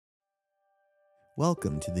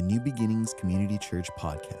Welcome to the New Beginnings Community Church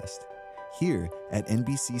podcast. Here at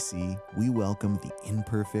NBCC, we welcome the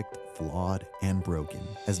imperfect, flawed, and broken,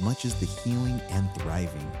 as much as the healing and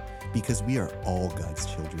thriving, because we are all God's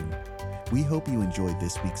children. We hope you enjoyed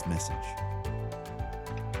this week's message.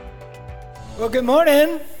 Well, good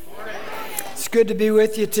morning. It's good to be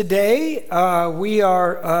with you today. We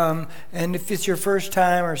are, and if it's your first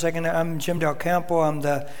time or second, I'm Jim Del Campo. I'm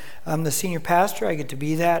the senior pastor. I get to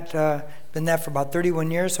be that. Been that for about 31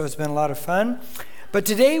 years, so it's been a lot of fun. But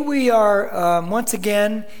today we are once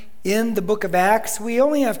again in the book of Acts. We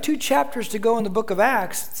only have 2 chapters to go in the book of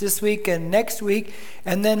Acts this week and next week,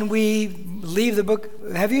 and then we leave the book.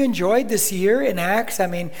 Have you enjoyed this year in Acts? I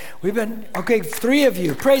mean, we've been, 3 of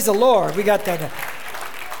you. Praise the Lord. We got that.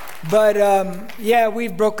 But yeah,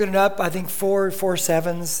 we've broken it up, I think 4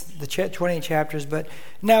 sevens, the 20 chapters, but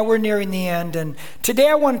now we're nearing the end. And today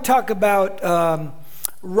I want to talk about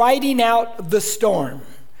riding out the storm.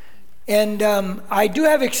 And I do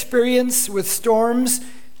have experience with storms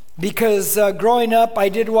because growing up I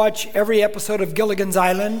did watch every episode of Gilligan's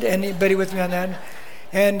Island. Anybody with me on that?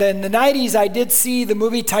 And in the 90s I did see the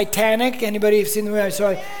movie Titanic. Anybody have seen the movie?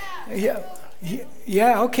 So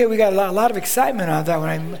yeah, okay, we got a lot of excitement on that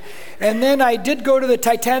one. And then I did go to the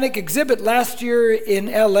Titanic exhibit last year in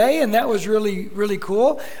LA, and that was really, really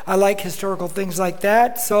cool. I like historical things like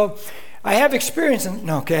that. So I have experience. I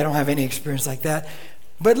don't have any experience like that.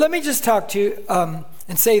 But let me just talk to you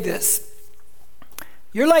and say this.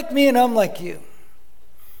 You're like me and I'm like you.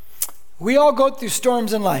 We all go through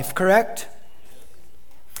storms in life, correct?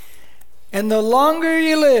 And the longer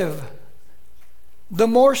you live, the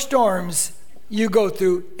more storms you go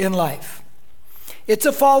through in life. It's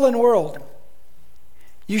a fallen world.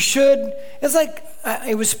 It's like,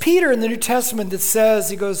 it was Peter in the New Testament that says,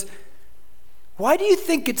 he goes, why do you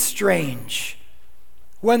think it's strange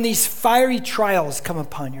when these fiery trials come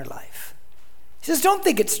upon your life? He says, don't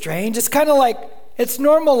think it's strange. It's kind of like, it's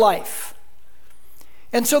normal life.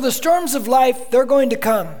 And so the storms of life, they're going to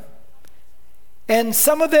come. And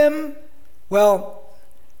some of them, well,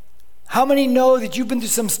 how many know that you've been through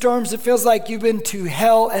some storms that feels like you've been to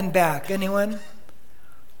hell and back? Anyone?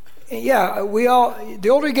 Yeah, the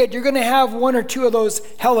older you get, you're going to have 1 or 2 of those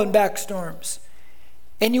hell and back storms.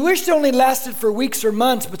 And you wish they only lasted for weeks or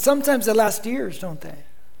months, but sometimes they last years, don't they?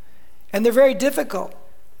 And they're very difficult.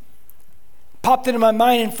 Popped into my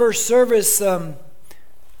mind in first service, I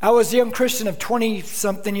was a young Christian of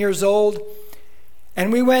 20-something years old,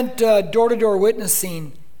 and we went door-to-door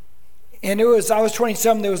witnessing. And I was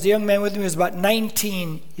 20-something, there was a young man with me who was about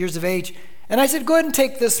 19 years of age. And I said, go ahead and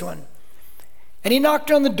take this one. And he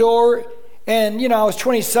knocked on the door, and, I was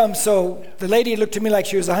 20-something, so the lady looked at me like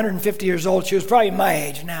she was 150 years old. She was probably my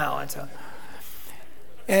age now.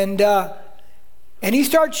 And he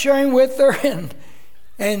started sharing with her,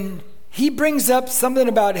 and he brings up something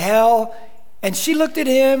about hell, and she looked at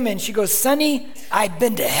him, and she goes, Sonny, I've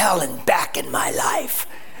been to hell and back in my life.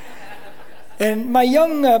 And my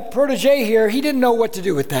young protege here, he didn't know what to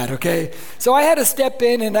do with that, okay? So I had to step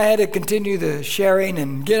in, and I had to continue the sharing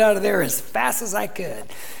and get out of there as fast as I could.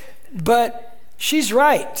 But she's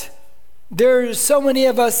right. There's so many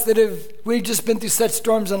of us we've just been through such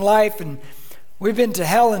storms in life, and we've been to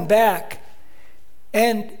hell and back.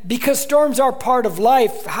 And because storms are part of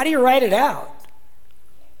life, how do you ride it out?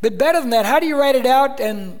 But better than that, how do you ride it out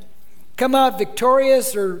and come out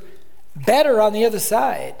victorious or better on the other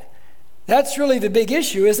side? That's really the big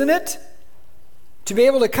issue, isn't it? To be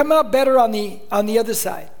able to come out better on the other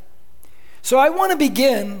side. So I want to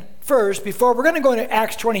begin first, before we're going to go into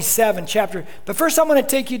Acts 27 chapter, but first I'm going to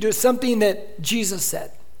take you to something that Jesus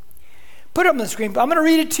said. Put it up on the screen. I'm going to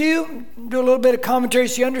read it to you, do a little bit of commentary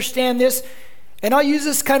so you understand this, and I'll use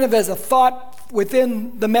this kind of as a thought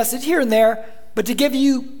within the message here and there, but to give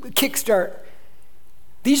you a kickstart.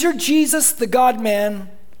 These are Jesus, the God-man,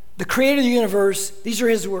 the creator of the universe. These are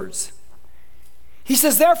his words. He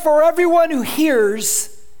says, therefore, everyone who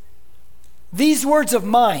hears these words of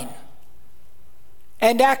mine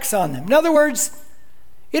and acts on them. In other words,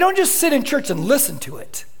 you don't just sit in church and listen to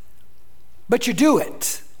it, but you do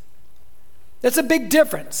it. That's a big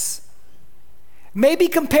difference. Maybe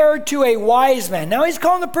compared to a wise man. Now he's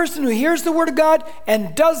calling the person who hears the word of God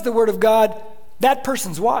and does the word of God, that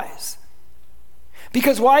person's wise.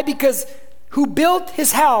 Because why? Because who built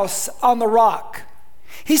his house on the rock.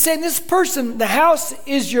 He's saying this person, the house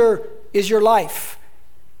is your life.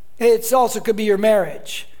 It also could be your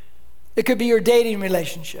marriage. It could be your dating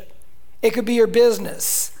relationship. It could be your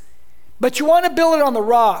business. But you want to build it on the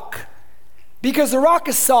rock because the rock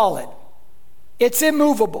is solid. It's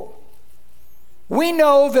immovable. We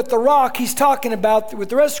know that the rock he's talking about with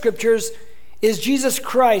the rest of scriptures is Jesus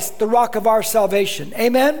Christ, the rock of our salvation.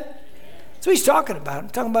 Amen? That's what he's talking about.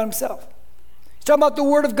 He's talking about himself. He's talking about the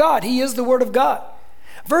Word of God. He is the Word of God.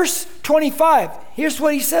 Verse 25, here's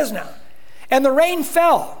what he says now. And the rain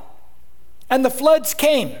fell, and the floods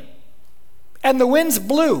came, and the winds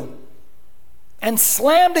blew, and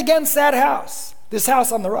slammed against that house, this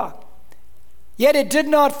house on the rock. Yet it did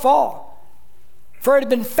not fall, for it had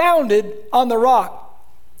been founded on the rock.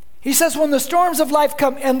 He says when the storms of life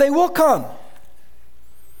come, and they will come,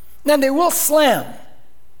 then they will slam.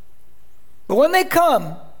 But when they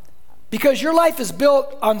come, because your life is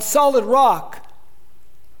built on solid rock,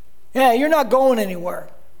 you're not going anywhere.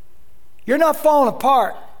 You're not falling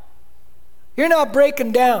apart. You're not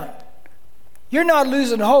breaking down. You're not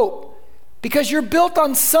losing hope because you're built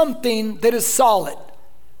on something that is solid.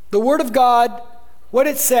 The Word of God, what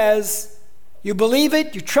it says, you believe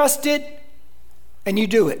it, you trust it, and you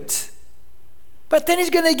do it. But then he's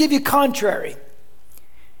going to give you contrary.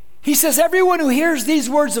 He says, everyone who hears these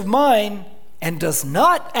words of mine and does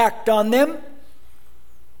not act on them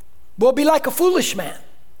will be like a foolish man.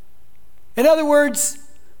 In other words,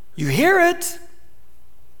 you hear it.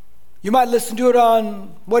 You might listen to it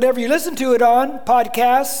on whatever you listen to it on,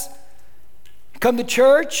 podcasts, come to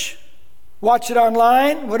church, watch it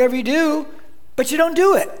online, whatever you do, but you don't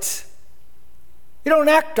do it. You don't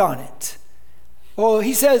act on it. Well,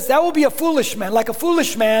 he says that will be a foolish man, like a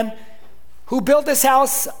foolish man who built this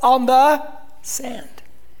house on the sand.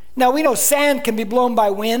 Now, we know sand can be blown by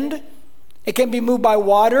wind. It can be moved by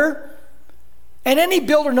water. And any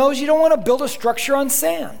builder knows you don't want to build a structure on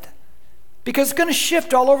sand because it's going to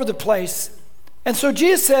shift all over the place. And so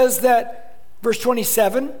Jesus says that, verse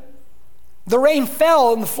 27, the rain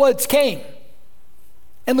fell and the floods came,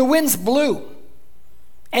 and the winds blew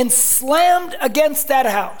and slammed against that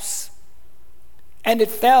house, and it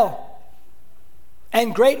fell,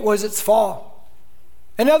 and great was its fall.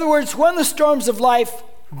 In other words, when the storms of life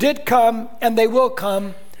did come, and they will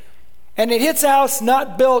come, and it hits a house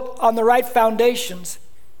not built on the right foundations,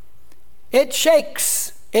 it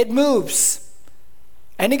shakes, it moves,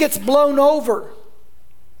 and it gets blown over.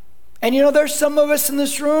 And you know, there's some of us in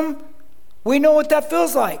this room, we know what that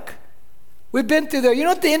feels like. We've been through there. You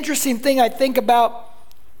know what the interesting thing I think about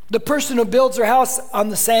the person who builds their house on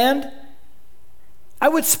the sand? I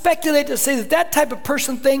would speculate to say that that type of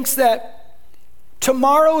person thinks that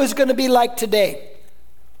tomorrow is going to be like today.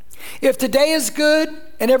 If today is good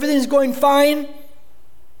and everything's going fine,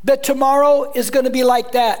 that tomorrow is going to be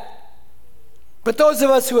like that. But those of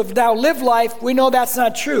us who have now lived life, we know that's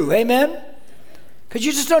not true. Amen? Because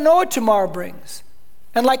you just don't know what tomorrow brings.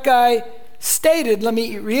 And like I stated, let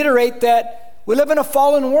me reiterate that we live in a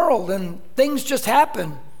fallen world and things just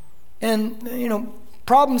happen. And, you know,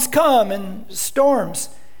 problems come and storms.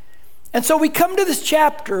 And so we come to this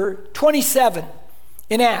chapter 27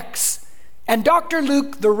 in Acts. And Dr.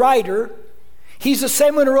 Luke, the writer, he's the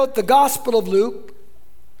same one who wrote the Gospel of Luke.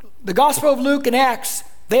 The Gospel of Luke and Acts,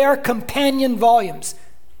 they are companion volumes.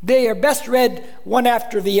 They are best read one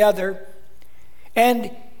after the other.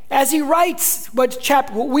 And as he writes what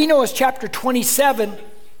we know as chapter 27,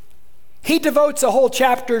 he devotes a whole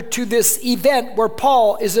chapter to this event where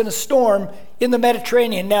Paul is in a storm in the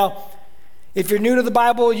Mediterranean. Now, if you're new to the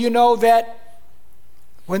Bible, you know that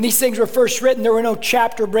when these things were first written, there were no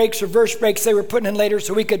chapter breaks or verse breaks. They were put in later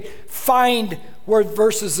so we could find where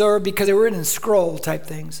verses are because they were written in scroll type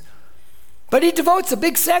things. But he devotes a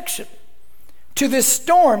big section to this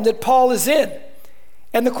storm that Paul is in.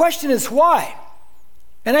 And the question is why?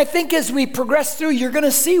 And I think as we progress through, you're going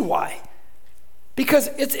to see why. Because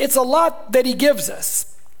it's a lot that he gives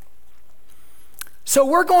us. So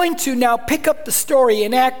we're going to now pick up the story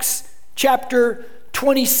in Acts chapter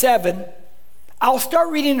 27. I'll start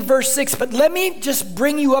reading in verse 6, but let me just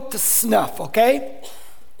bring you up to snuff, okay?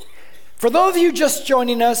 For those of you just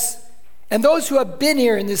joining us, and those who have been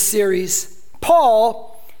here in this series,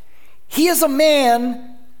 Paul, he is a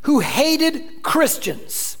man who hated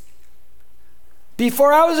Christians.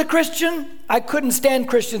 Before I was a Christian, I couldn't stand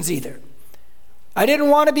Christians either. I didn't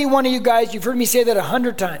want to be one of you guys. You've heard me say that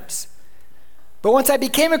 100 times. But once I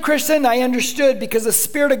became a Christian, I understood because the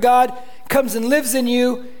Spirit of God comes and lives in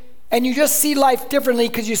you, and you just see life differently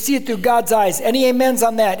because you see it through God's eyes. Any amens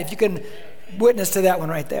on that, if you can witness to that one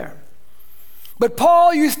right there. But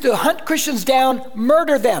Paul used to hunt Christians down,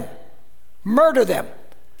 murder them,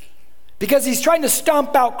 because he's trying to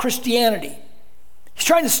stomp out Christianity. He's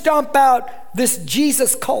trying to stomp out this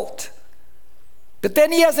Jesus cult. But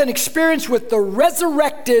then he has an experience with the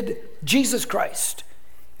resurrected Jesus Christ.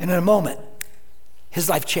 And in a moment, his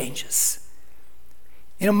life changes.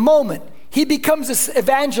 In a moment, he becomes this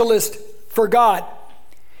evangelist for God.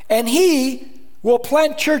 And he will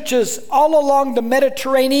plant churches all along the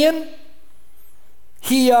Mediterranean.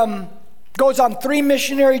 He goes on 3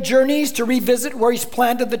 missionary journeys to revisit where he's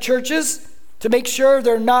planted the churches to make sure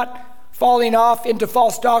they're not falling off into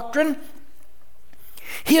false doctrine.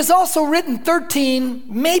 He has also written 13,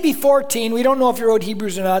 maybe 14, we don't know if he wrote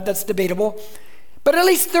Hebrews or not, that's debatable, but at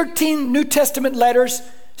least 13 New Testament letters.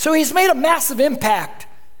 So he's made a massive impact.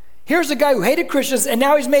 Here's a guy who hated Christians, and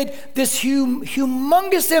now he's made this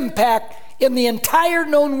humongous impact in the entire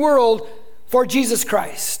known world for Jesus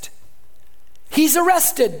Christ. He's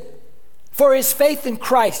arrested for his faith in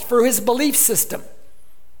Christ, for his belief system.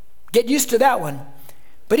 Get used to that one.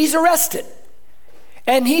 But he's arrested.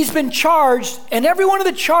 And he's been charged, and every one of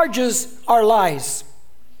the charges are lies.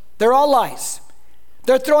 They're all lies.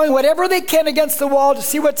 They're throwing whatever they can against the wall to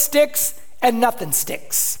see what sticks, and nothing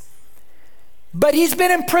sticks. But he's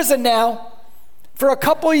been in prison now for a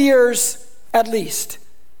couple years at least.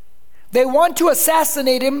 They want to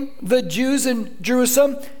assassinate him, the Jews in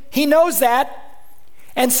Jerusalem. He knows that.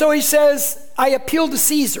 And so he says, I appeal to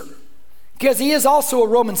Caesar, because he is also a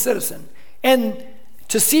Roman citizen. And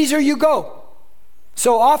to Caesar you go.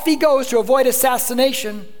 So off he goes to avoid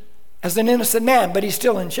assassination as an innocent man, but he's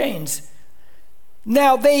still in chains.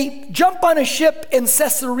 Now they jump on a ship in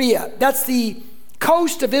Caesarea. That's the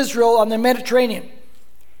coast of Israel on the Mediterranean.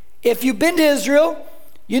 If you've been to Israel,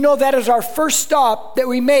 you know that is our first stop that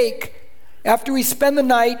we make after we spend the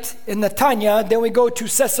night in Netanya. Then we go to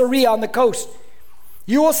Caesarea on the coast.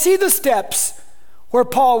 You will see the steps where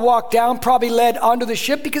Paul walked down, probably led onto the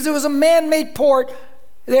ship, because it was a man-made port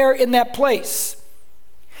there in that place.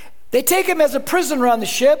 They take him as a prisoner on the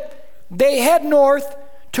ship. They head north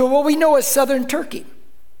to what we know as southern Turkey.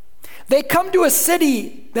 They come to a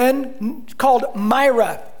city then called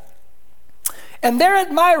Myra. And there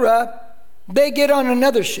at Myra, they get on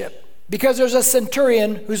another ship because there's a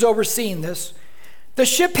centurion who's overseeing this. The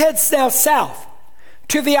ship heads now south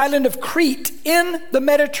to the island of Crete in the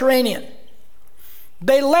Mediterranean.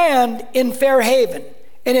 They land in Fair Haven,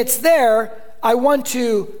 and it's there I want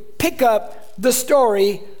to pick up the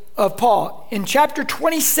story of Paul. In chapter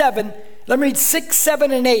 27, let me read 6,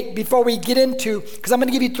 7, and 8 before we get into, because I'm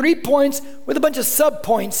going to give you 3 points with a bunch of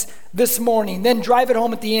sub-points this morning, then drive it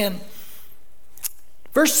home at the end.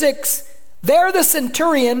 Verse 6, there the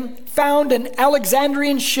centurion found an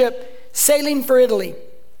Alexandrian ship sailing for Italy,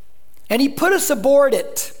 and he put us aboard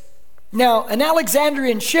it. Now, an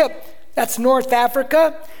Alexandrian ship, that's North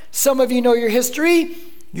Africa. Some of you know your history.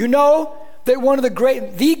 You know that one of the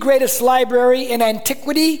greatest library in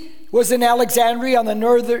antiquity was in Alexandria on the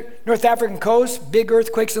North African coast. Big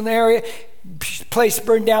earthquakes in the area, place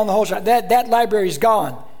burned down the whole shop. That library is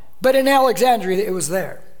gone. But in Alexandria, it was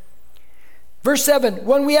there. Verse 7,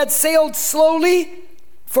 when we had sailed slowly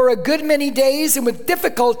for a good many days and with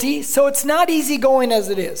difficulty, so it's not easy going as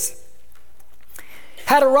it is,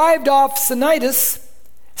 had arrived off Cnidus,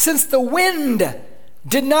 since the wind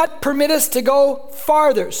did not permit us to go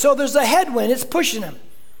farther. So there's a headwind, it's pushing them.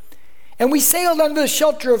 And we sailed under the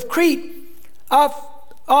shelter of Crete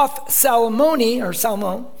off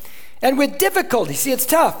Salmon, and with difficulty, see it's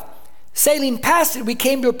tough, sailing past it, we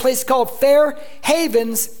came to a place called Fair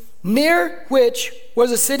Havens, near which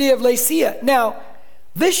was a city of Lasea. Now,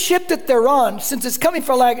 this ship that they're on, since it's coming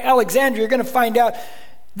from Alexandria, you're going to find out,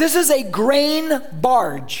 this is a grain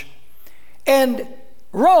barge. And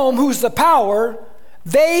Rome, who's the power,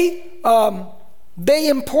 they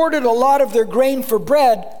imported a lot of their grain for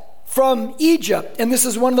bread from Egypt, and this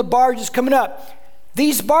is one of the barges coming up.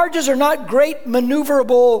 These barges are not great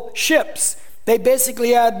maneuverable ships. They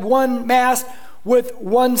basically had one mast with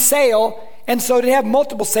one sail, and so to have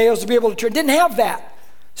multiple sails to be able to turn, didn't have that.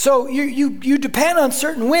 So you depend on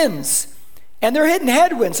certain winds, and they're hitting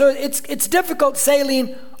headwinds, so it's difficult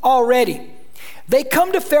sailing already. They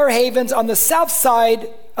come to Fair Havens on the south side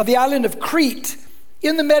of the island of Crete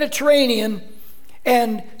in the Mediterranean,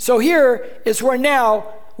 and so here is where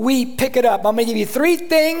now we pick it up. I'm going to give you 3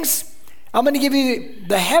 things. I'm going to give you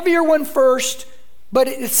the heavier one first, but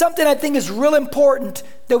it's something I think is real important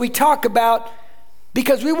that we talk about,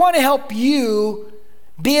 because we want to help you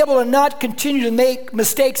be able to not continue to make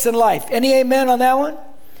mistakes in life. Any amen on that one?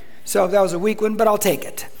 So that was a weak one, but I'll take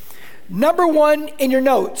it. Number 1 in your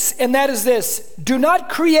notes, and that is this: do not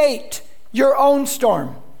create your own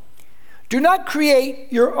storm. Do not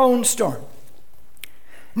create your own storm.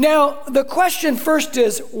 Now, the question first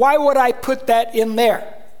is, why would I put that in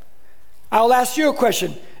there? I'll ask you a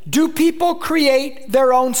question. Do people create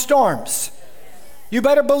their own storms? You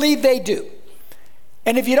better believe they do.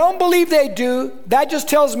 And if you don't believe they do, that just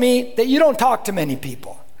tells me that you don't talk to many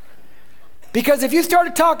people. Because if you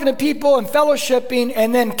started talking to people and fellowshipping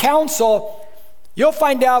and then counsel, you'll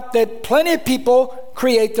find out that plenty of people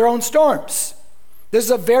create their own storms. This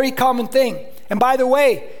is a very common thing. And by the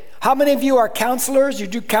way, how many of you are counselors? You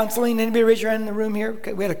do counseling? Anybody raise your hand in the room here?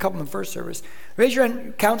 Okay, we had a couple in the first service. Raise your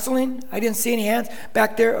hand. Counseling? I didn't see any hands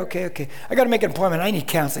back there. Okay. I got to make an appointment. I need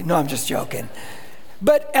counseling. No, I'm just joking.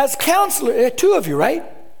 But as counselor, two of you, right?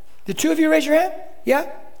 The two of you raise your hand?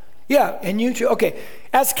 Yeah? Yeah, and you too. Okay.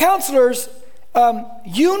 As counselors,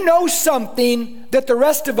 you know something that the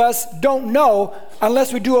rest of us don't know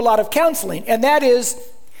unless we do a lot of counseling. And that is,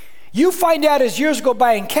 you find out as years go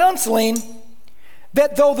by in counseling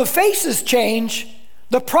that though the faces change,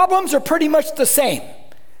 the problems are pretty much the same.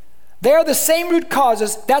 They're the same root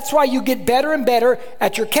causes. That's why you get better and better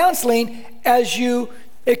at your counseling as you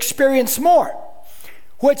experience more.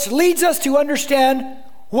 Which leads us to understand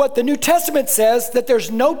what the New Testament says, that there's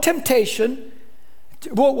no temptation.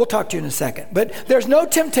 We'll talk to you in a second. But there's no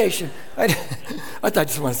temptation. I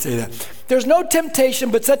just want to say that. There's no temptation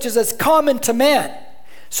but such as is common to man.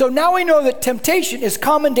 So now we know that temptation is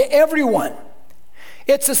common to everyone.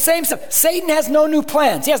 It's the same stuff. Satan has no new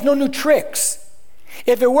plans. He has no new tricks.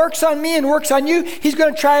 If it works on me and works on you, he's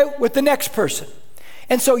going to try it with the next person.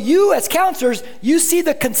 And so you as counselors, you see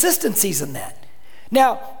the consistencies in that.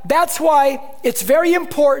 Now, that's why it's very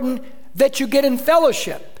important that you get in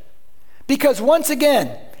fellowship. Because once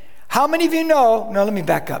again, how many of you know, now let me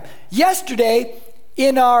back up. Yesterday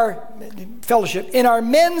in our fellowship, in our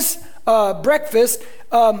men's breakfast,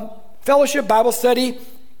 fellowship Bible study,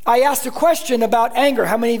 I asked a question about anger.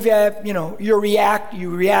 How many of you have, you react,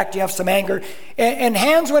 you have some anger. And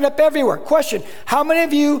hands went up everywhere. Question, how many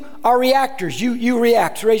of you are reactors? You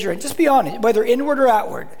react. Raise your hand. Just be honest, whether inward or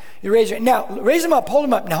outward. You raise your hand. Now, raise them up. Hold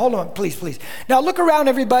them up. Now, hold them up, please. Now, look around,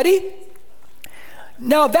 everybody.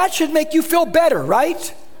 Now, that should make you feel better,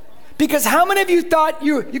 right? Because how many of you thought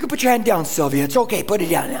you could put your hand down, Sylvia. It's okay. Put it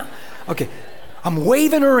down now. Okay. I'm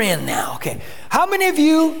waving her in now. Okay. How many of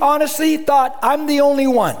you honestly thought I'm the only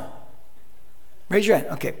one? Raise your hand.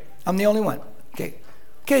 Okay. I'm the only one. Okay.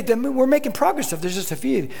 Okay, then we're making progress if there's just a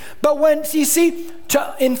few. But when you see,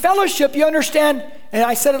 in fellowship, you understand, and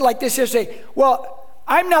I said it like this yesterday, well,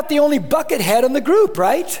 I'm not the only buckethead in the group,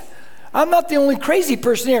 right? I'm not the only crazy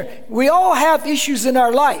person here. We all have issues in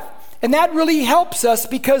our life. And that really helps us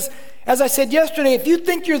because, as I said yesterday, if you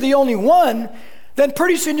think you're the only one, then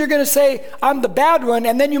pretty soon you're going to say, I'm the bad one.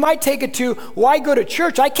 And then you might take it to, why go to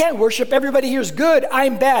church? I can't worship. Everybody here is good.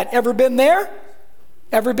 I'm bad. Ever been there?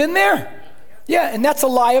 Ever been there? Yeah, and that's a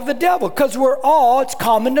lie of the devil because it's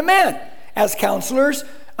common to man. As counselors,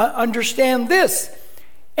 understand this.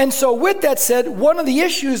 And so with that said, one of the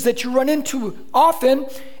issues that you run into often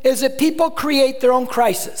is that people create their own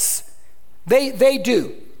crisis. They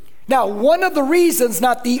do. Now, one of the reasons,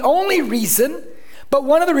 not the only reason, but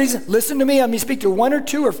one of the reasons, listen to me, I'm going to speak to 1 or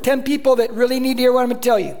 2 or 10 people that really need to hear what I'm going to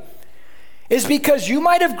tell you, is because you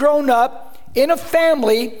might have grown up in a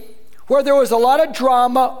family where there was a lot of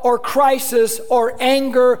drama or crisis or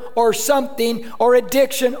anger or something or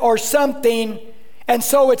addiction or something, and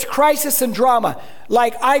so it's crisis and drama.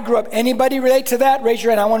 Like I grew up. Anybody relate to that? Raise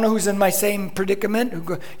your hand. I want to know who's in my same predicament.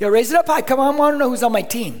 Yeah, raise it up high. Come on, I want to know who's on my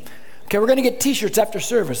team. Okay, we're going to get t-shirts after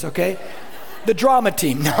service, okay? The drama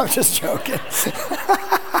team. No, I'm just joking.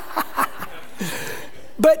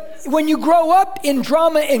 But when you grow up in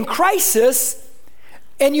drama and crisis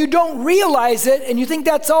and you don't realize it and you think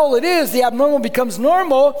that's all it is, the abnormal becomes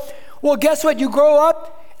normal, well, guess what? You grow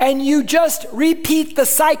up and you just repeat the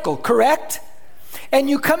cycle, correct? And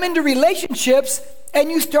you come into relationships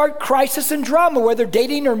and you start crisis and drama, whether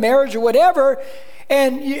dating or marriage or whatever,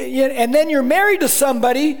 and then you're married to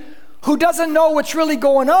somebody who doesn't know what's really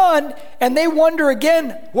going on, and they wonder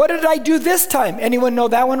again, what did I do this time? Anyone know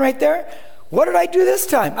that one right there? What did I do this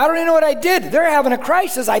time? I don't even know what I did. They're having a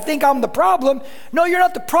crisis. I think I'm the problem. No, you're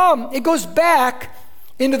not the problem. It goes back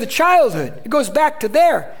into the childhood. It goes back to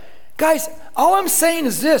there. Guys, all I'm saying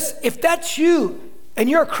is this. If that's you, and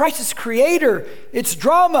you're a crisis creator, it's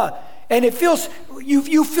drama, and it feels,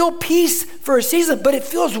 you feel peace for a season, but it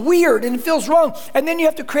feels weird and it feels wrong. And then you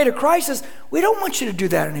have to create a crisis. We don't want you to do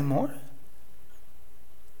that anymore.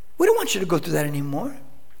 We don't want you to go through that anymore.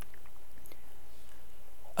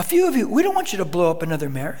 A few of you, we don't want you to blow up another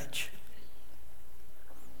marriage.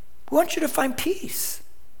 We want you to find peace.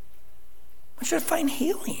 We want you to find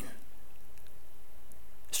healing.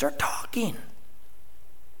 Start talking.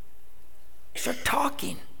 Start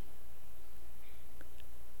talking.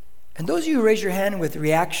 And those of you who raise your hand with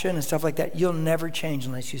reaction and stuff like that, you'll never change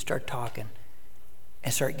unless you start talking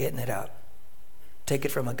and start getting it out. Take it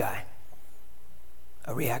from a guy,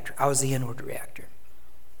 a reactor. I was the inward reactor.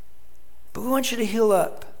 But we want you to heal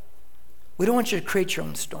up. We don't want you to create your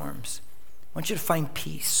own storms. We want you to find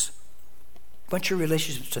peace. We want your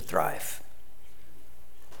relationships to thrive.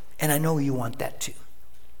 And I know you want that too.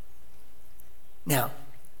 Now,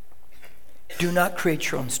 do not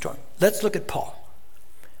create your own storm. Let's look at Paul.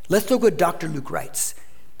 Let's look what Dr. Luke writes.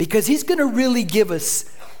 Because he's going to really give us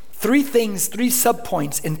three things, three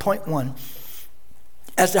subpoints in point 1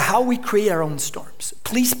 as to how we create our own storms.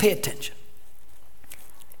 Please pay attention.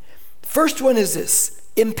 First one is this,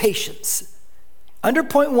 impatience. Under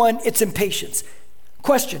point 1, it's impatience.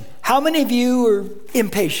 Question, how many of you are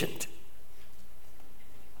impatient?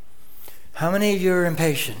 How many of you are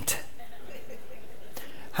impatient?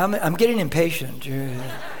 I'm getting impatient.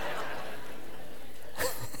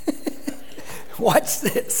 Watch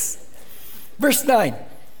this. Verse 9.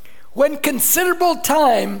 When considerable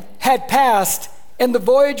time had passed and the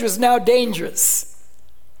voyage was now dangerous.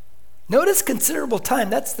 Notice considerable time.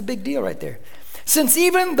 That's the big deal right there. Since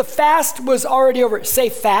even the fast was already over. Say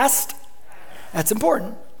fast. That's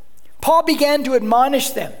important. Paul began to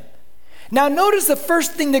admonish them. Now notice the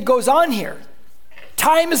first thing that goes on here.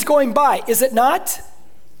 Time is going by, is it not?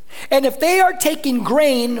 And if they are taking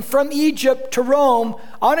grain from Egypt to Rome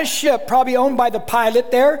on a ship, probably owned by the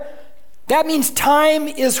pilot there, that means time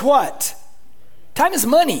is what? Time is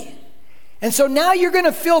money. And so now you're going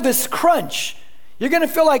to feel this crunch. You're going to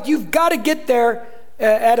feel like you've got to get there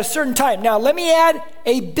at a certain time. Now, let me add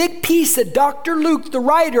a big piece that Dr. Luke, the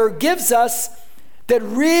writer, gives us that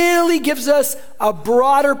really gives us a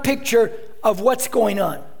broader picture of what's going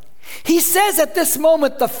on. He says at this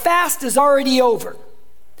moment, the fast is already over.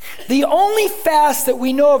 The only fast that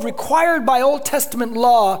we know of required by Old Testament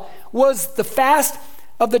law was the fast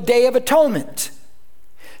of the Day of Atonement.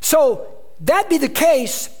 So that be the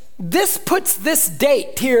case, this puts this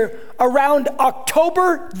date here around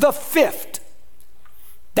October the 5th.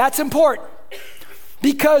 That's important.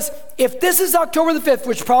 Because if this is October the 5th,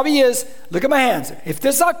 which probably is, look at my hands. If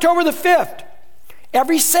this is October the 5th,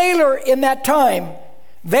 every sailor in that time,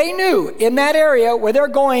 they knew in that area where they're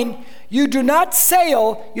going, you do not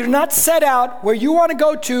sail, you do not set out where you want to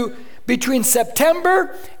go to between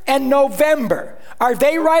September and November. Are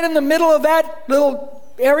they right in the middle of that little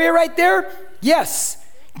area right there? Yes.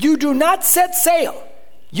 You do not set sail.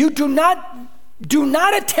 You do not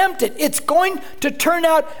attempt it. It's going to turn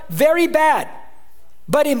out very bad.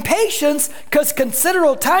 But impatience, because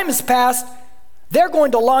considerable time has passed, they're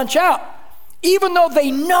going to launch out. Even though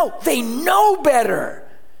they know better.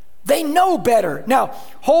 They know better. Now,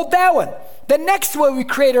 hold that one. The next way we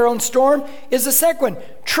create our own storm is the second one.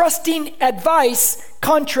 Trusting advice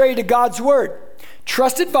contrary to God's word.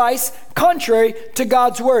 Trust advice contrary to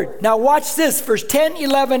God's word. Now watch this, verse 10,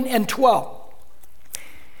 11, and 12.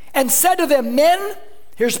 And said to them, men,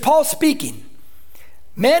 here's Paul speaking.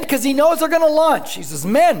 Men, because he knows they're going to launch. He says,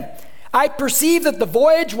 men, I perceive that the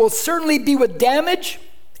voyage will certainly be with damage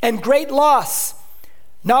and great loss.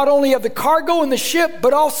 Not only of the cargo and the ship,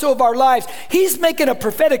 but also of our lives. He's making a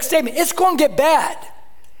prophetic statement. It's going to get bad.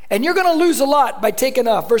 And you're going to lose a lot by taking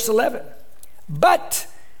off. Verse 11. But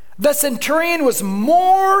the centurion was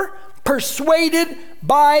more persuaded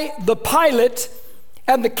by the pilot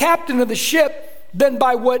and the captain of the ship than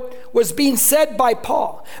by what was being said by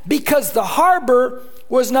Paul. Because the harbor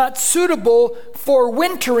was not suitable for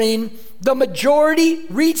wintering, the majority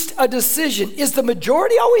reached a decision. Is the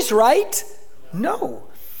majority always right? No.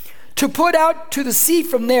 To put out to the sea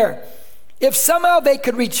from there. If somehow they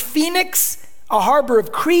could reach Phoenix, a harbor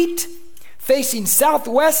of Crete, facing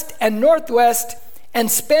southwest and northwest, and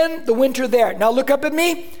spend the winter there. Now look up at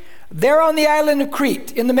me. They're on the island of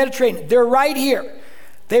Crete in the Mediterranean. They're right here.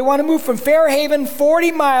 They want to move from Fairhaven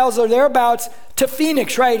 40 miles or thereabouts to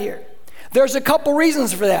Phoenix right here. There's a couple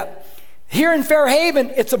reasons for that. Here in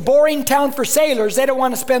Fairhaven, it's a boring town for sailors. They don't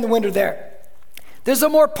want to spend the winter there. This is a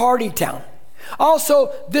more party town.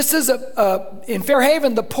 Also, this is in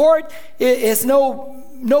Fairhaven, the port is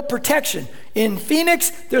no protection. In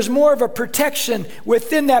Phoenix, there's more of a protection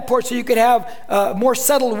within that port, so you could have more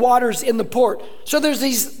settled waters in the port. So there's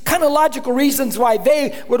these kind of logical reasons why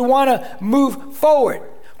they would want to move forward.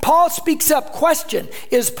 Paul speaks up. Question,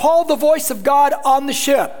 is Paul the voice of God on the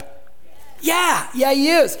ship? Yeah, he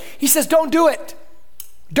is. He says, don't do it.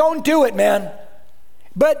 Don't do it, man.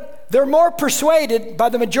 But they're more persuaded by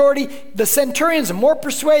the majority. The centurions are more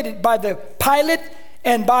persuaded by the pilot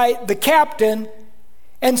and by the captain.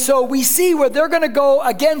 And so we see where they're going to go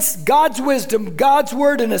against God's wisdom, God's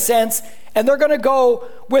word in a sense, and they're going to go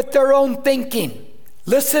with their own thinking.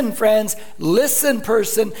 Listen, friends, listen,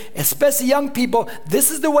 person, especially young people. This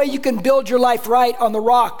is the way you can build your life right on the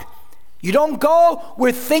rock. You don't go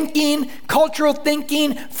with thinking, cultural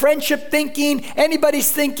thinking, friendship thinking,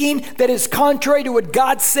 anybody's thinking that is contrary to what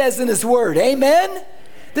God says in his word. Amen?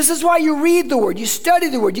 This is why you read the word, you study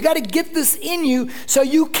the word. You got to get this in you so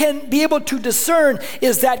you can be able to discern,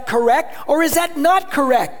 is that correct or is that not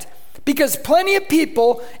correct? Because plenty of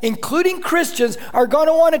people, including Christians, are going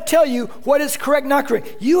to want to tell you what is correct, not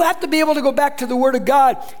correct. You have to be able to go back to the word of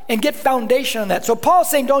God and get foundation on that. So Paul's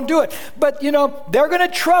saying don't do it. But, they're going to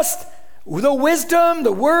trust the wisdom,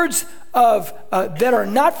 the words of that are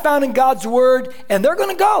not found in God's word, and they're going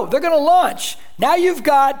to go. They're going to launch. Now you've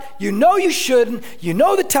got, you shouldn't,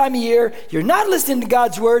 the time of year, you're not listening to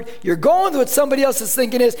God's word, you're going with what somebody else is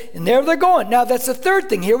thinking is, and there they're going. Now that's the third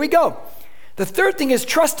thing. Here we go. The third thing is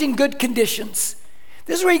trusting good conditions.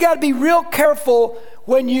 This is where you got to be real careful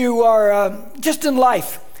when you are just in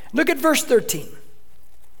life. Look at verse 13.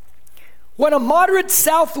 When a moderate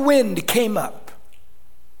south wind came up,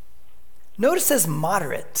 notice it says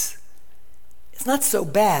moderate. It's not so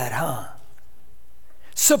bad, huh?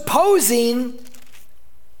 Supposing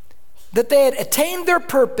that they had attained their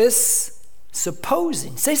purpose,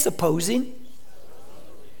 say supposing,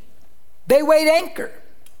 they weighed anchor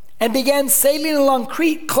and began sailing along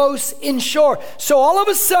Crete close inshore. So all of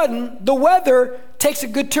a sudden, the weather takes a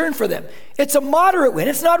good turn for them. It's a moderate wind.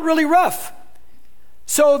 It's not really rough.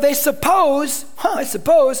 So they suppose,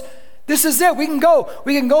 this is it. We can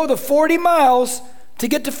go the 40 miles to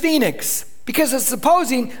get to Phoenix because it's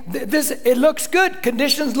supposing it looks good.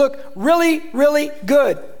 Conditions look really, really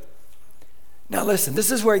good. Now listen,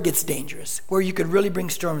 this is where it gets dangerous, where you could really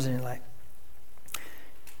bring storms in your life.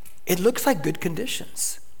 It looks like good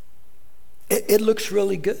conditions. It looks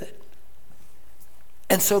really good.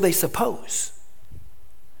 And so they suppose.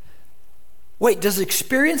 Wait, does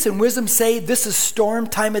experience and wisdom say this is storm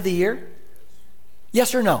time of the year?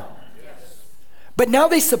 Yes or no? Yes. But now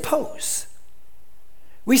they suppose.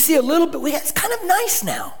 We see a little bit, it's kind of nice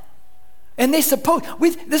now. And they suppose.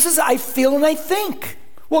 This is I feel and I think.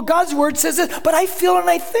 Well, God's word says this, but I feel and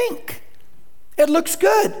I think. It looks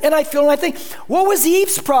good, and I feel and I think. What was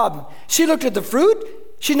Eve's problem? She looked at the fruit.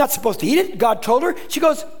 She's not supposed to eat it. God told her. She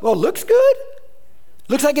goes, well, it looks good.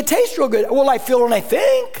 Looks like it tastes real good. Well, I feel and I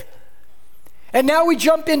think. And now we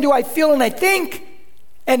jump into I feel and I think,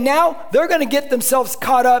 and now they're going to get themselves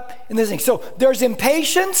caught up in this thing. So there's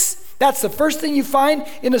impatience. That's the first thing you find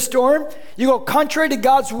in a storm. You go contrary to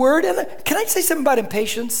God's word. And can I say something about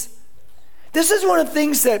impatience? This is one of the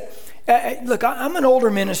things that, look, I'm an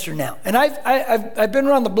older minister now, and I've been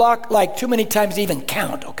around the block like too many times to even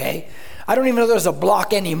count, okay? I don't even know there's a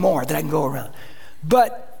block anymore that I can go around.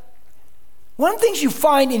 But one of the things you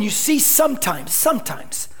find and you see sometimes,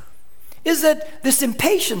 is that this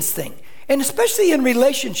impatience thing, and especially in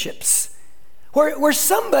relationships, where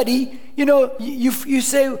somebody, you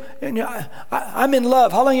say, I'm in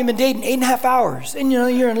love. How long have you been dating? 8.5 hours. And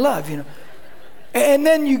you're in love, And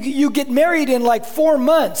then you get married in like 4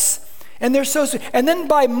 months. And they're so sweet. And then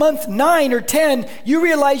by month 9 or 10, you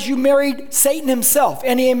realize you married Satan himself.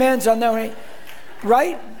 Any amens on that one?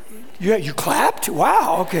 Right? You clapped?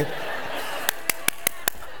 Wow, okay.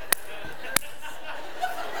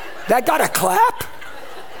 That got a clap?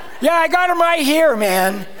 Yeah, I got him right here,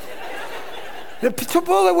 man.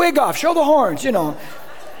 Pull the wig off, show the horns,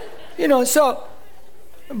 so,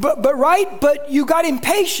 but you got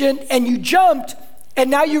impatient and you jumped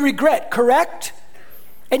and now you regret, correct?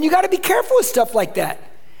 And you got to be careful with stuff like that.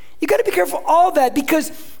 You got to be careful all that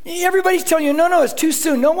because everybody's telling you, no, it's too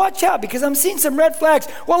soon. No, watch out because I'm seeing some red flags.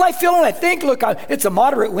 Well, I feel and I think, look, it's a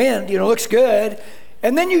moderate wind, looks good.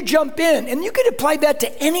 And then you jump in, and you can apply that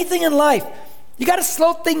to anything in life. You got to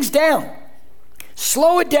slow things down.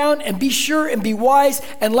 Slow it down and be sure and be wise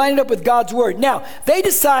and line it up with God's word. Now, they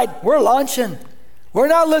decide, we're launching. We're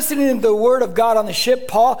not listening to the word of God on the ship,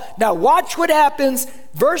 Paul. Now, watch what happens,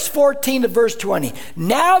 verse 14 to verse 20.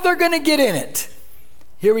 Now they're going to get in it.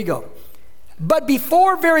 Here we go. But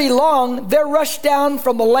before very long, there rushed down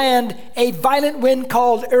from the land a violent wind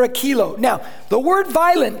called Erekilo. Now, the word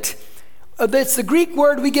violent, that's the Greek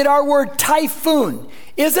word, we get our word typhoon.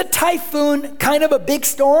 Is a typhoon kind of a big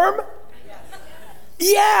storm?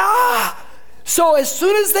 Yeah. So as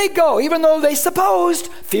soon as they go, even though they supposed,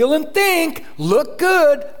 feel and think, look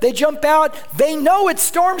good, they jump out, they know it's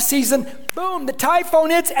storm season, boom, the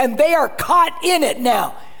typhoon hits, and they are caught in it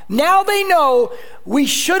now. Now they know we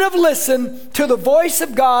should have listened to the voice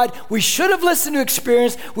of God. We should have listened to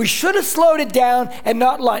experience. We should have slowed it down and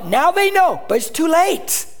not lied. Now they know, but it's too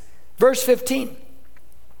late. Verse 15.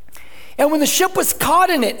 And when the ship was caught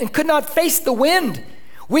in it and could not face the wind,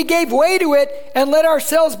 We gave way to it and let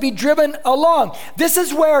ourselves be driven along. This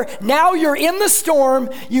is where now you're in the storm,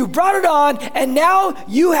 you brought it on, and now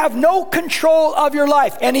you have no control of your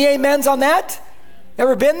life. Any amens on that?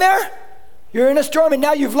 Ever been there? You're in a storm and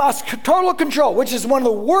now you've lost total control, which is one of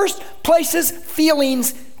the worst places,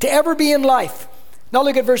 feelings to ever be in life. Now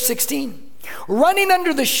look at verse 16. Running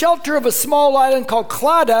under the shelter of a small island called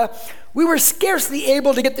Clauda, we were scarcely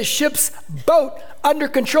able to get the ship's boat under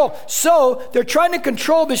control. So they're trying to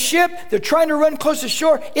control the ship. They're trying to run close to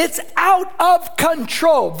shore. It's out of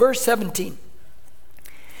control. Verse 17.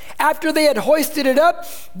 After they had hoisted it up,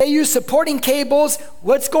 they used supporting cables.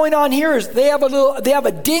 What's going on here is they have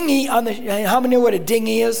a dinghy on the, how many know what a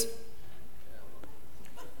dinghy is?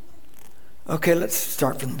 Okay, let's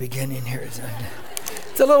start from the beginning here.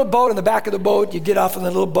 It's a little boat in the back of the boat. You get off on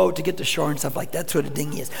the little boat to get to shore and stuff like that. That's what a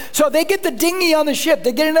dinghy is. So they get the dinghy on the ship.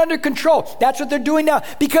 They get it under control. That's what they're doing now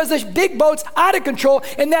because the big boat's out of control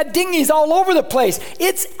and that dinghy's all over the place.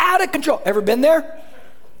 It's out of control. Ever been there?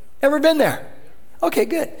 Ever been there? Okay,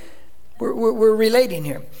 good. We're relating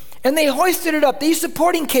here. And they hoisted it up, these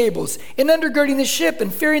supporting cables, in undergirding the ship,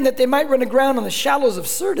 and fearing that they might run aground on the shallows of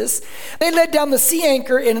Syrtis, they let down the sea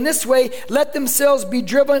anchor, and in this way let themselves be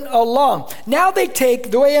driven along. Now they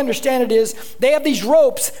take, the way I understand it is, they have these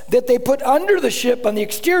ropes that they put under the ship on the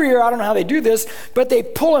exterior. I don't know how they do this, but they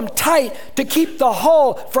pull them tight to keep the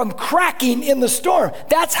hull from cracking in the storm.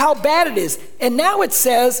 That's how bad it is. And now it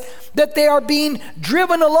says that they are being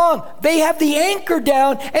driven along. They have the anchor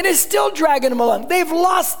down, and it's still dragging them along. They've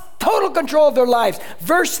lost total control of their lives.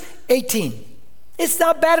 Verse 18. It's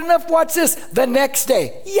not bad enough. Watch this. The next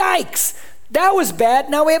day. Yikes. That was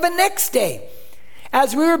bad. Now we have a next day.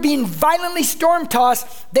 As we were being violently storm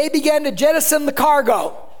tossed, they began to jettison the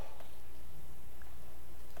cargo.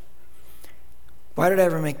 Why did I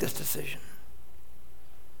ever make this decision?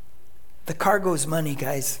 The cargo is money,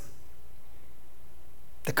 guys.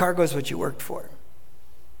 The cargo is what you worked for.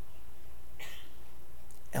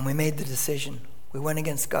 And we made the decision. We went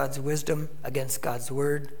against God's wisdom, against God's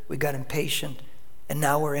word. We got impatient, and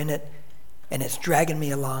now we're in it, and it's dragging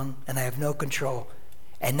me along, and I have no control.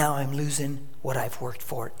 And now I'm losing what I've worked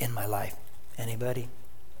for in my life. Anybody?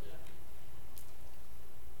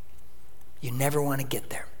 You never want to get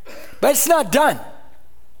there. But it's not done.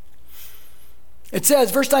 It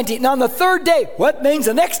says, verse 19, now on the third day, what means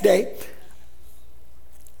the next day,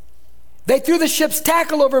 they threw the ship's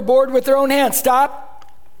tackle overboard with their own hands. Stop.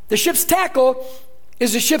 The ship's tackle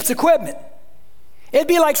is the ship's equipment. It'd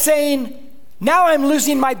be like saying, now I'm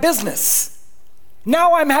losing my business.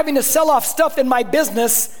 Now I'm having to sell off stuff in my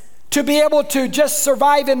business to be able to just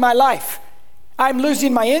survive in my life. I'm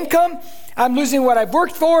losing my income. I'm losing what I've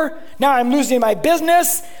worked for. Now I'm losing my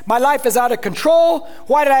business. My life is out of control.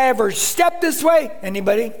 Why did I ever step this way?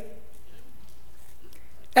 Anybody?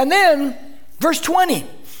 And then, verse 20.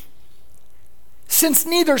 Since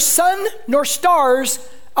neither sun nor stars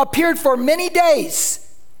appeared for many days,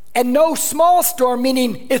 and no small storm,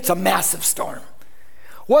 meaning it's a massive storm,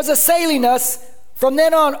 was assailing us, from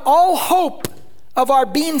then on all hope of our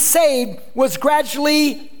being saved was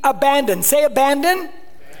gradually abandoned. Say abandoned.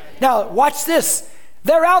 Now watch this.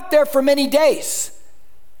 They're out there for many days,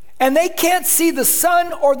 and they can't see the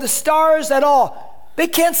sun or the stars at all. They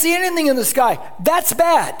can't see anything in the sky. That's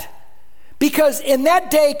bad. Because in that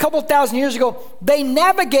day, a couple thousand years ago, they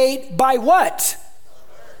navigate by what?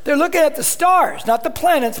 They're looking at the stars, not the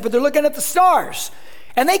planets, but they're looking at the stars.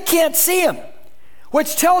 And they can't see them,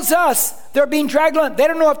 which tells us they're being dragged along. They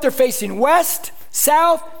don't know if they're facing west,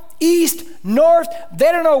 south, east, north.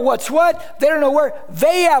 They don't know what's what. They don't know where.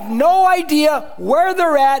 They have no idea where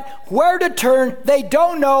they're at, where to turn. They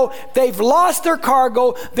don't know. They've lost their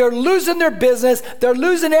cargo. They're losing their business. They're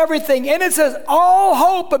losing everything. And it says all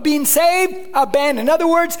hope of being saved, abandoned. In other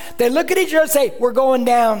words, they look at each other and say, we're going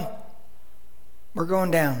down. We're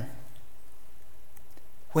going down.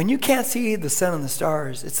 When you can't see the sun and the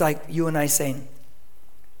stars, it's like you and I saying,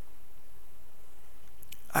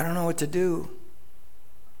 I don't know what to do.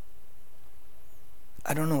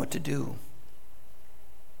 I don't know what to do.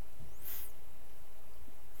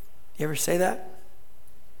 You ever say that?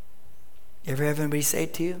 You ever have anybody say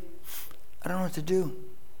it to you? I don't know what to do.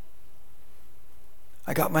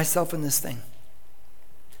 I got myself in this thing,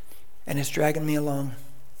 and it's dragging me along.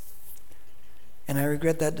 And I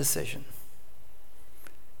regret that decision.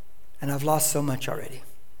 And I've lost so much already.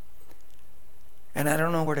 And I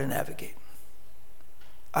don't know where to navigate.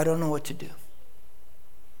 I don't know what to do.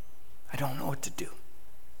 I don't know what to do.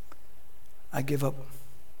 I give up.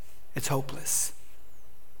 It's hopeless.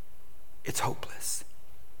 It's hopeless.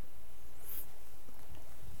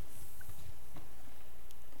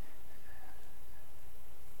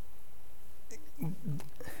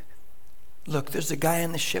 look, there's a guy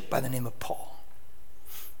on the ship by the name of Paul.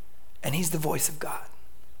 And he's the voice of God.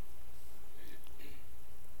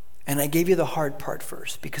 And I gave you the hard part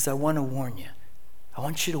first because I want to warn you. I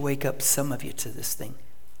want you to wake up some of you to this thing.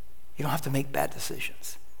 You don't have to make bad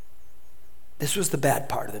decisions. This was the bad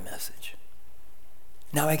part of the message.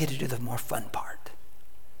 Now I get to do the more fun part.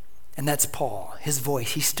 And that's Paul, his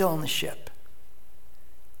voice. He's still on the ship.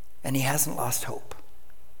 And he hasn't lost hope.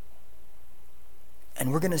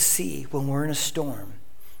 And we're going to see when we're in a storm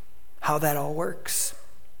how that all works.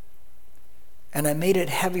 And I made it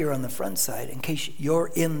heavier on the front side in case you're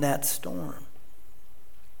in that storm.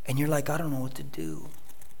 And you're like, I don't know what to do.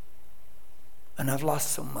 And I've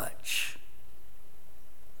lost so much.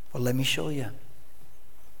 Well, let me show you.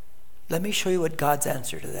 Let me show you what God's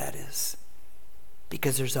answer to that is.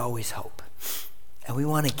 Because there's always hope. And we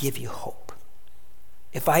want to give you hope.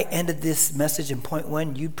 If I ended this message in point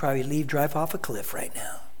 1, you'd probably drive off a cliff right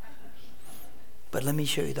now. But let me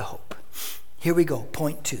show you the hope. Here we go,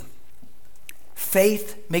 point 2.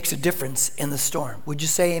 Faith makes a difference in the storm. Would you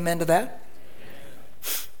say amen to that?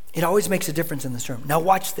 It always makes a difference in the storm. Now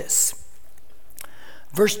watch this.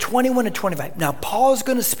 Verse 21 and 25. Now Paul's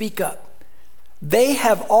going to speak up. They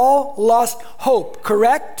have all lost hope,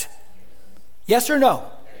 correct? Yes or no?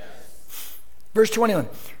 Yes. Verse 21.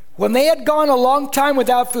 When they had gone a long time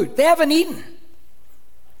without food, they haven't eaten.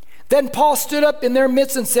 Then Paul stood up in their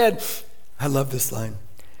midst and said, I love this line.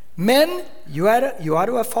 Men, you ought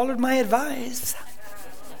to have followed my advice.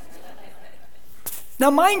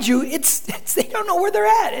 Now, mind you, it's they don't know where they're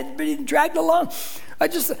at. It's been dragged along.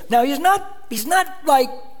 Now he's not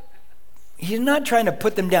trying to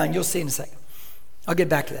put them down. You'll see in a second. I'll get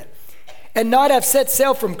back to that. And not have set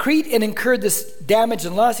sail from Crete and incurred this damage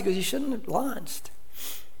and loss. He goes, you shouldn't have launched.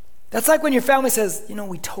 That's like when your family says,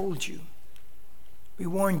 we told you. We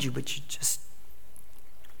warned you, but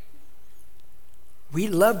we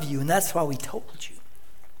love you, and that's why we told you.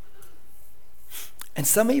 And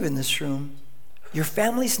some of you in this room, your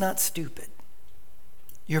family's not stupid.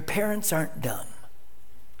 Your parents aren't dumb.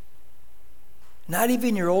 Not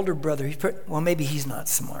even your older brother. Well, maybe he's not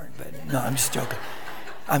smart, but no, I'm just joking.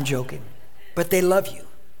 I'm joking. But they love you.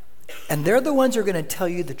 And they're the ones who are going to tell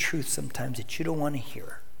you the truth sometimes that you don't want to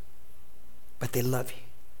hear. But they love you.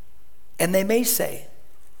 And they may say,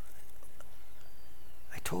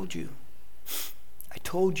 I told you. I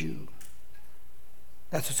told you.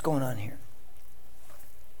 That's what's going on here.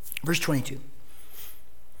 Verse 22.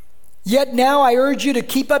 Yet now I urge you to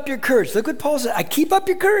keep up your courage. Look what Paul said. I keep up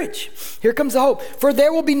your courage. Here comes the hope. For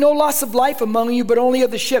there will be no loss of life among you, but only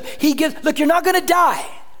of the ship. Look, you're not going to die.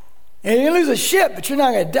 And you're going to lose a ship, but you're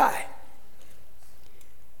not going to die.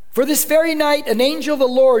 For this very night, an angel of the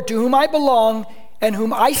Lord, to whom I belong and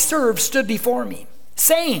whom I serve, stood before me,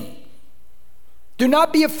 saying, do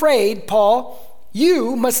not be afraid, Paul.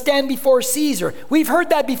 You must stand before Caesar. We've heard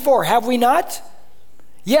that before, have we not?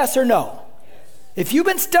 Yes or no? If you've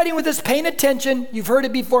been studying with us, paying attention, you've heard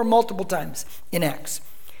it before multiple times in Acts.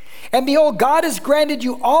 And behold, God has granted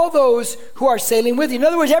you all those who are sailing with you. In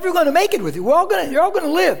other words, everyone's going to make it with you. You're all going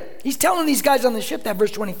to live. He's telling these guys on the ship that,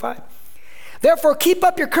 verse 25. Therefore, keep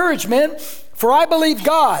up your courage, men, for I believe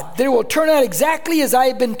God that it will turn out exactly as I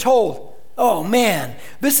have been told. Oh, man,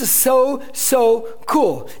 this is so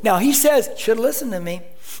cool. Now, he says, should listen to me.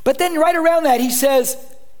 But then right around that, he says,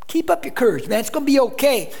 keep up your courage, man. It's going to be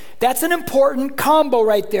okay. That's an important combo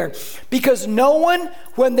right there. Because no one,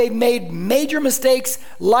 when they've made major mistakes,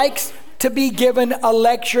 likes to be given a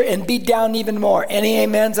lecture and beat down even more. Any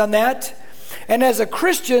amens on that? And as a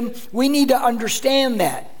Christian, we need to understand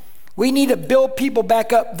that. We need to build people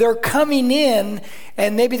back up. They're coming in,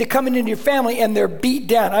 and maybe they're coming into your family, and they're beat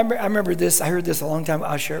down. I remember this. I heard this a long time ago.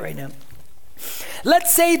 I'll share it right now.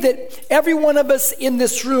 Let's say that every one of us in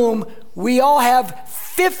this room, we all have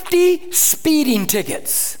 50 speeding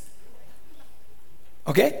tickets.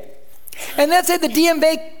 Okay? And let's say the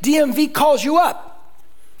DMV calls you up.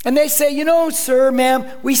 And they say, sir, ma'am,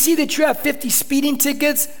 we see that you have 50 speeding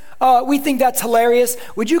tickets. We think that's hilarious.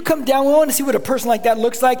 Would you come down? We want to see what a person like that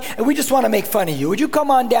looks like, and we just want to make fun of you. Would you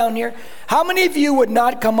come on down here? How many of you would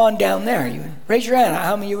not come on down there? You raise your hand.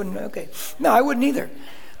 How many of you wouldn't? Okay. No, I wouldn't either.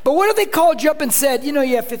 But what if they called you up and said, you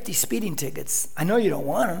have 50 speeding tickets. I know you don't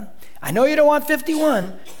want them. I know you don't want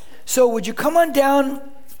 51. So would you come on down?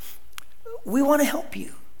 We want to help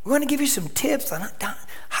you. We want to give you some tips on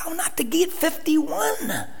how not to get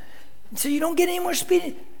 51. So you don't get any more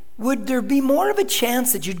speeding. Would there be more of a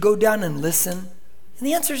chance that you'd go down and listen? And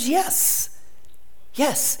the answer is yes.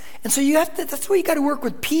 Yes. And so that's why you got to work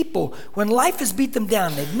with people. When life has beat them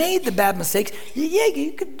down, they've made the bad mistakes. Yeah,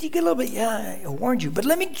 you get a little bit, I warned you. But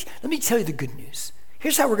let me tell you the good news.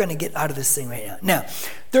 Here's how we're going to get out of this thing right now. Now,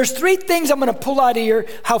 there's 3 things I'm going to pull out of here,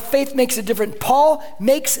 how faith makes a difference. Paul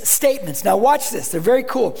makes statements. Now watch this. They're very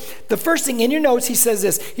cool. The first thing in your notes, he says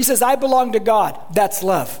this. He says, I belong to God. That's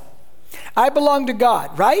love. I belong to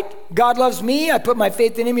God, right? God loves me. I put my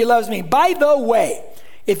faith in him. He loves me. By the way,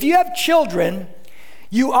 if you have children,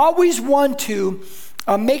 you always want to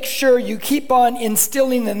make sure you keep on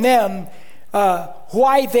instilling in them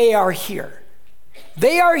why they are here.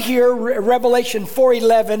 They are here, Revelation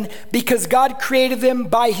 4:11, because God created them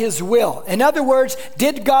by his will. In other words,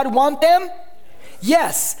 did God want them?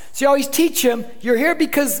 Yes. So you always teach them, you're here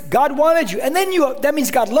because God wanted you. And then that means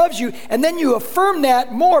God loves you. And then you affirm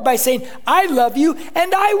that more by saying, I love you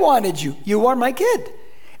and I wanted you. You are my kid.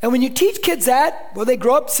 And when you teach kids that, well, they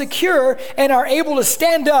grow up secure and are able to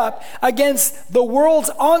stand up against the world's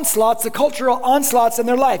onslaughts, the cultural onslaughts in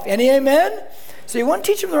their life. Any amen? So you want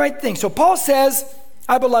to teach them the right thing. So Paul says,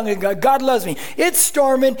 I belong to God. God loves me. It's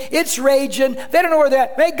storming. It's raging. They don't know where they're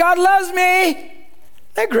at. Hey, God loves me.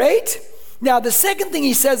 They're great. Now, the second thing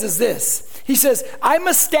he says is this. He says, I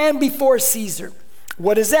must stand before Caesar.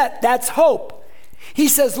 What is that? That's hope. He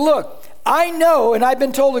says, look, I know, and I've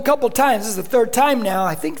been told a couple times, this is the 3rd time now,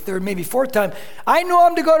 I think third, maybe 4th time, I know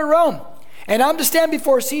I'm to go to Rome, and I'm to stand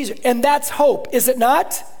before Caesar, and that's hope, is it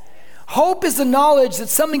not? Hope is the knowledge that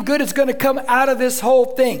something good is going to come out of this whole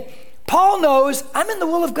thing. Paul knows I'm in the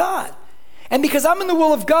will of God. And because I'm in the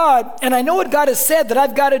will of God, and I know what God has said, that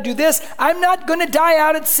I've got to do this, I'm not going to die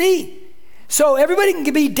out at sea. So everybody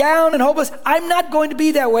can be down and hopeless. I'm not going to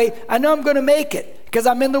be that way. I know I'm going to make it because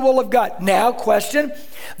I'm in the will of God. Now, question.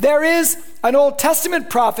 There is an Old Testament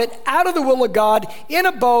prophet out of the will of God in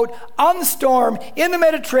a boat on the storm in the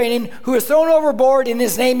Mediterranean who is thrown overboard, and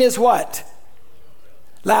his name is what?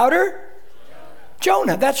 Louder?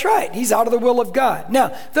 Jonah. That's right. He's out of the will of God. Now,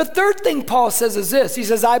 the 3rd thing Paul says is this. He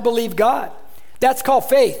says, I believe God. That's called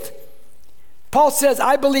faith. Paul says,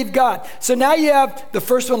 I believe God. So now you have the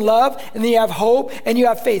first one, love, and then you have hope, and you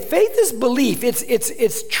have faith. Faith is belief.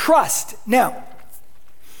 It's trust. Now,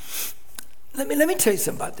 let me tell you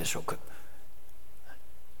something about this real quick.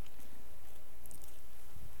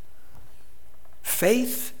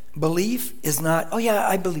 Faith, belief is not, oh yeah,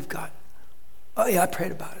 I believe God. Oh yeah, I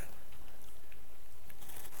prayed about it.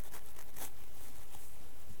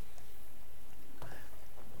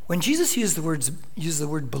 When Jesus used the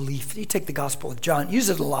word belief, you take the Gospel of John, use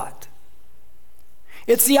it a lot.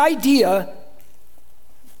 It's the idea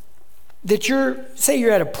that say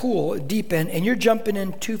you're at a pool, a deep end, and you're jumping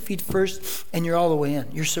in 2 feet first, and you're all the way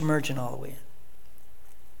in. You're submerging all the way in.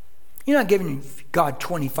 You're not giving God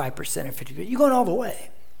 25% or 50%. You're going all the way.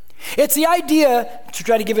 It's the idea, to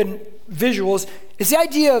try to give it visuals, it's the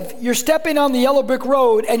idea of you're stepping on the yellow brick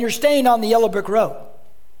road, and you're staying on the yellow brick road,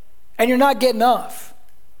 and you're not getting off.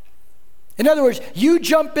 In other words, you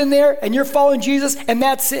jump in there and you're following Jesus, and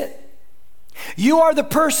that's it. You are the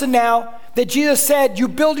person now that Jesus said you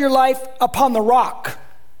build your life upon the rock.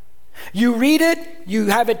 You read it, you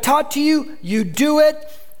have it taught to you, you do it,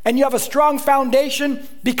 and you have a strong foundation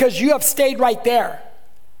because you have stayed right there.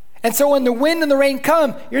 And so when the wind and the rain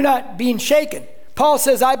come, you're not being shaken. Paul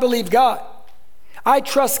says, I believe God. I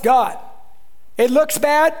trust God. It looks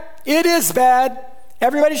bad. It is bad.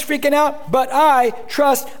 Everybody's freaking out, but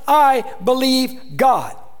I believe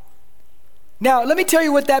God. Now, let me tell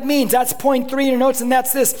you what that means. That's point 3 in your notes, and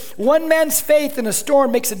that's this. One man's faith in a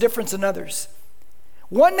storm makes a difference in others.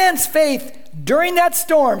 One man's faith during that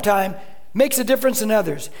storm time makes a difference in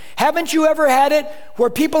others. Haven't you ever had it where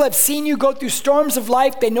people have seen you go through storms of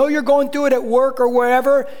life? They know you're going through it at work or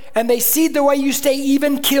wherever, and they see the way you stay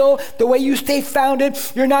even keel, the way you stay founded.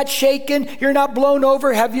 You're not shaken. You're not blown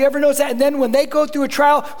over. Have you ever noticed that? And then when they go through a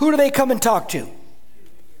trial, who do they come and talk to?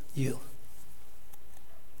 You.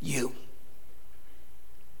 You.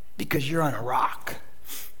 Because you're on a rock.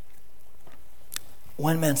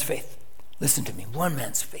 One man's faith. Listen to me. One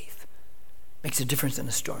man's faith makes a difference in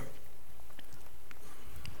the storm.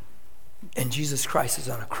 And Jesus Christ is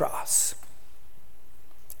on a cross.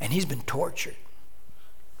 And he's been tortured.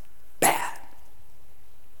 Bad.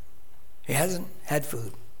 He hasn't had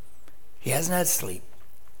food. He hasn't had sleep.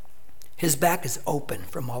 His back is open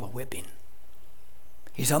from all the whipping.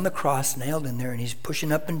 He's on the cross, nailed in there, and he's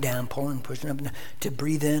pushing up and down, pushing up and down to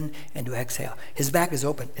breathe in and to exhale. His back is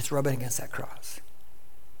open. It's rubbing against that cross.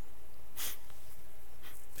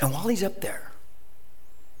 And while he's up there,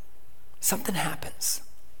 something happens.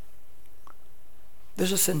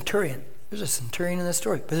 There's a centurion. There's a centurion in this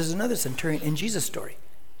story, but there's another centurion in Jesus' story.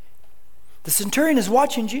 The centurion is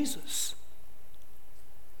watching Jesus.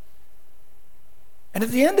 And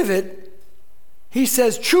at the end of it, he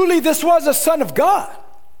says, truly this was a Son of God.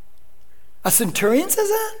 A centurion says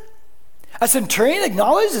that? A centurion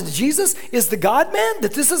acknowledges that Jesus is the God-man,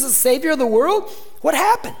 that this is the Savior of the world? What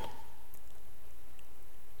happened?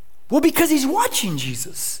 Well, because he's watching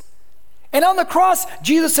Jesus. And on the cross,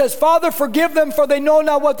 Jesus says, Father, forgive them, for they know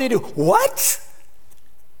not what they do. What?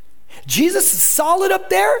 Jesus is solid up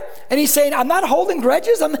there, and he's saying, I'm not holding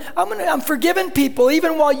grudges. I'm forgiving people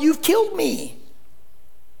even while you've killed me.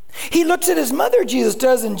 He looks at his mother, Jesus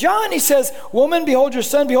does in John. He says, woman, behold your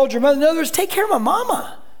son, behold your mother. In other words, take care of my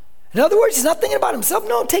mama. In other words, he's not thinking about himself.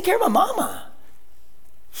 No, take care of my mama.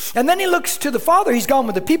 And then he looks to the Father. He's gone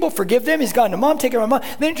with the people, forgive them. He's gone to mom, take care of my mom.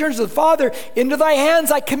 Then he turns to the Father, into thy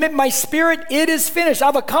hands I commit my spirit. It is finished.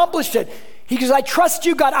 I've accomplished it. He goes, I trust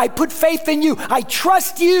you, God. I put faith in you. I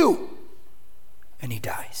trust you. And he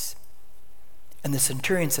dies. And the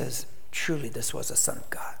centurion says, truly this was a Son of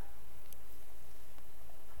God.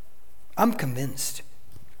 I'm convinced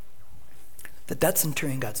that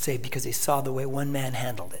centurion got saved because he saw the way one man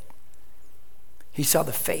handled it. He saw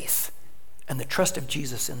the faith and the trust of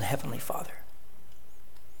Jesus in the Heavenly Father.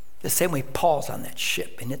 The same way Paul's on that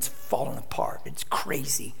ship and it's falling apart. It's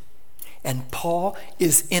crazy. And Paul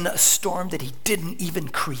is in a storm that he didn't even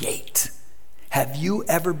create. Have you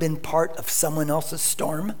ever been part of someone else's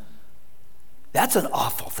storm? That's an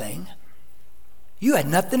awful thing. You had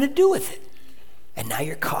nothing to do with it. And now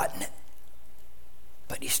you're caught in it.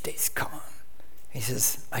 But he stays calm. He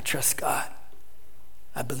says, I trust God.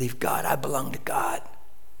 I believe God. I belong to God.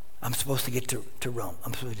 I'm supposed to get to Rome.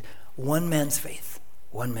 One man's faith.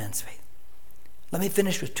 One man's faith. Let me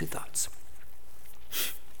finish with two thoughts.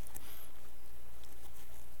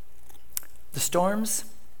 The storms,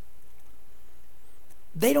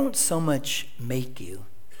 they don't so much make you.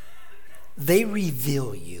 They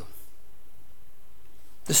reveal you.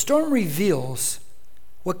 The storm reveals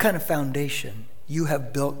what kind of foundation you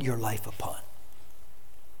have built your life upon.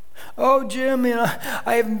 Oh, Jim,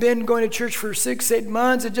 I haven't been going to church for 6-8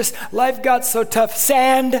 months. It just, life got so tough.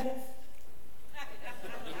 Sand. You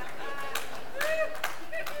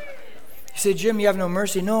say, Jim, you have no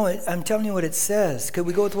mercy. No, I'm telling you what it says. Could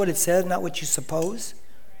we go with what it says, not what you suppose?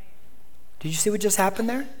 Did you see what just happened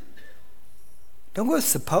there? Don't go with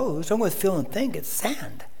suppose. Don't go with feel and think. It's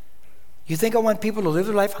sand. You think I want people to live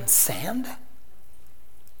their life on sand?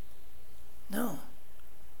 No.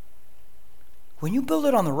 When you build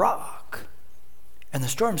it on the rock and the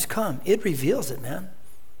storms come, it reveals it, man.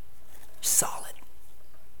 Solid.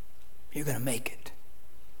 You're going to make it.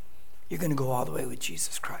 You're going to go all the way with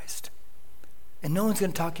Jesus Christ. And no one's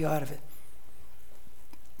going to talk you out of it.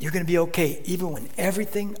 You're going to be okay even when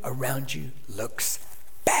everything around you looks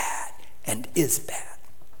bad and is bad.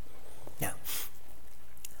 Now,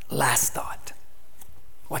 last thought.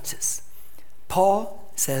 Watch this.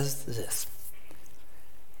 Paul says this.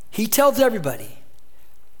 He tells everybody,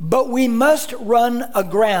 but we must run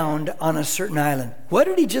aground on a certain island. What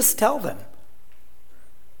did he just tell them?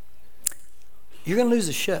 You're going to lose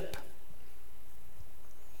a ship.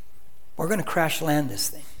 We're going to crash land this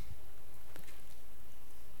thing.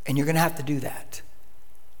 And you're going to have to do that.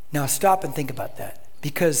 Now stop and think about that.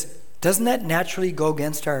 Because doesn't that naturally go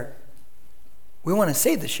against we want to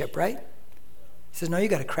save the ship, right? He says, no, you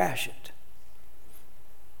got to crash it.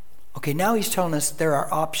 Okay, now he's telling us there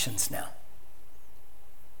are options now.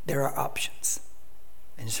 There are options.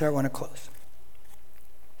 And so I want to close.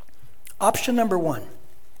 Option number one.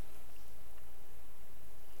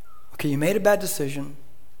 Okay, you made a bad decision.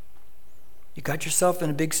 You got yourself in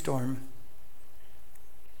a big storm.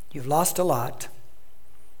 You've lost a lot.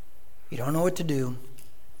 You don't know what to do.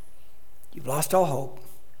 You've lost all hope.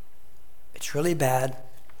 It's really bad.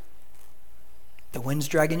 The wind's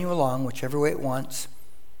dragging you along whichever way it wants.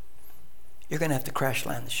 You're going to have to crash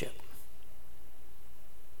land the ship.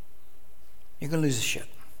 You're going to lose the ship.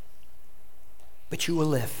 But you will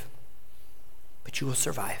live. But you will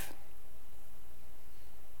survive.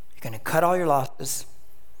 You're going to cut all your losses.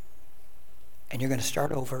 And you're going to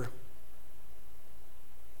start over.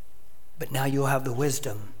 But now you'll have the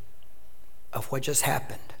wisdom of what just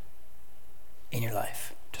happened in your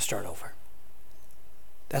life to start over.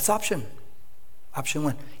 That's option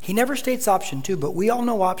one. He never states option two, but we all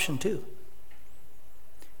know option two.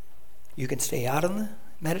 You can stay out in the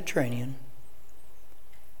Mediterranean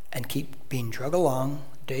and keep being drug along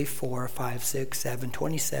day 4, 5, 6, 7,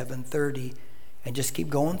 27, 30, and just keep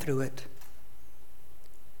going through it.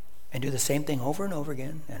 And do the same thing over and over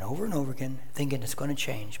again, thinking it's going to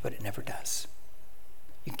change, but it never does.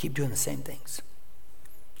 You can keep doing the same things.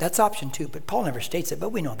 That's option two, but Paul never states it,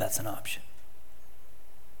 but we know that's an option.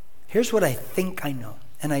 Here's what I think I know.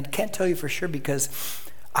 And I can't tell you for sure because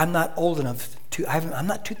I'm not old enough I'm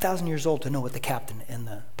not 2,000 years old to know what the captain and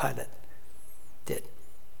the pilot did.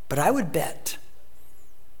 But I would bet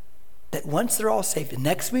that once they're all safe, and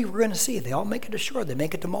next week we're going to see, they all make it ashore, they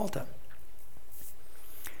make it to Malta.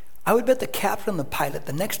 I would bet the captain and the pilot,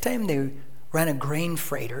 the next time they ran a grain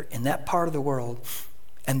freighter in that part of the world,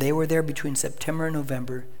 and they were there between September and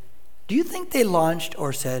November, do you think they launched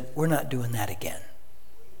or said, we're not doing that again?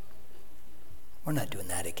 We're not doing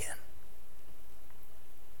that again.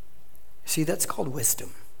 See, that's called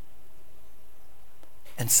wisdom.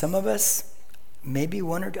 And some of us, maybe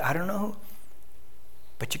one or two, I don't know,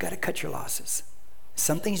 but you got to cut your losses.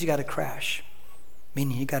 Some things you got to crash,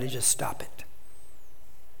 meaning you got to just stop it.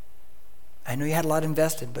 I know you had a lot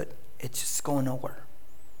invested, but it's just going nowhere.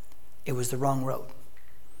 It was the wrong road.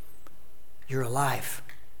 You're alive.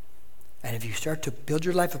 And if you start to build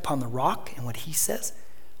your life upon the rock and what he says,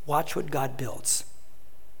 watch what God builds.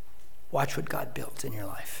 Watch what God builds in your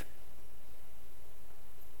life.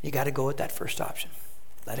 You got to go with that first option.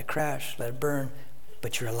 Let it crash, let it burn,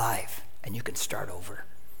 but you're alive and you can start over.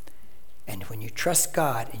 And when you trust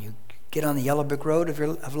God and you get on the yellow brick road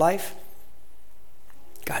of life,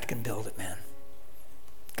 God can build it, man.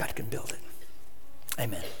 God can build it.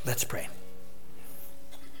 Amen. Let's pray.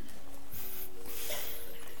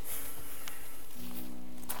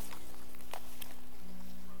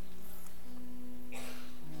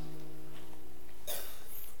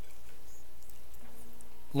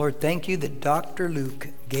 Lord, thank you that Dr. Luke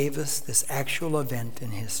gave us this actual event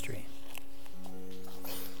in history.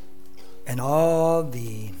 And all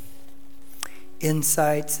the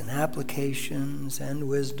insights and applications and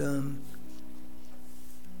wisdom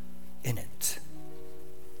in it.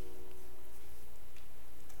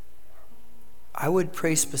 I would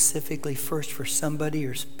pray specifically first for somebody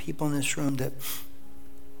or people in this room that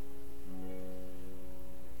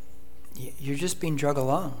you're just being dragged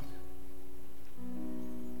along.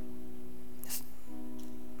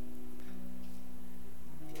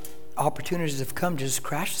 Opportunities have come to just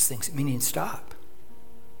crash these things, meaning stop.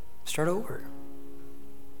 Start over.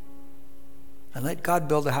 And let God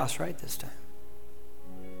build the house right this time.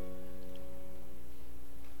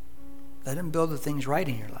 Let him build the things right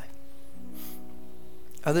in your life.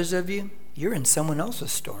 Others of you, you're in someone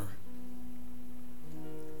else's storm.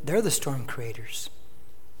 They're the storm creators.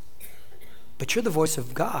 But you're the voice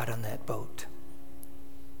of God on that boat.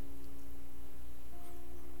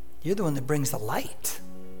 You're the one that brings the light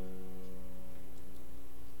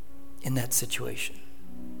in that situation.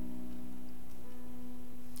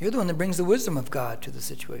 You're the one that brings the wisdom of God to the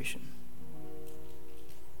situation.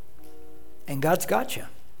 And God's got you.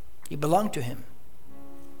 You belong to him.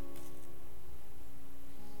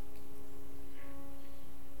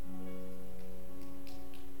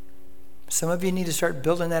 Some of you need to start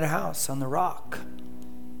building that house on the rock.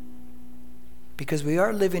 Because we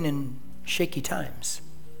are living in shaky times.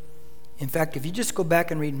 In fact, if you just go back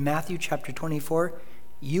and read Matthew chapter 24,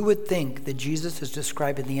 you would think that Jesus is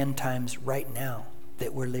describing the end times right now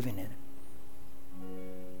that we're living in.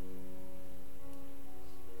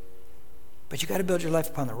 But you got to build your life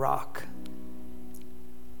upon the rock.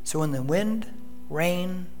 So when the wind,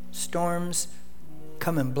 rain, storms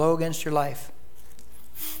come and blow against your life,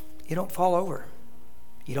 you don't fall over.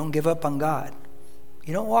 You don't give up on God.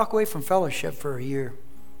 You don't walk away from fellowship for a year.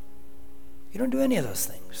 You don't do any of those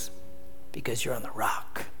things because you're on the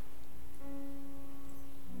rock.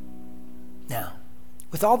 Now,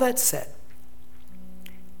 with all that said,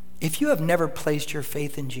 if you have never placed your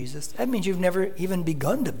faith in Jesus, that means you've never even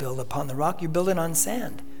begun to build upon the rock. You're building on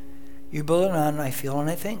sand. You're building on I feel and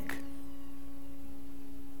I think.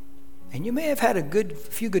 And you may have had a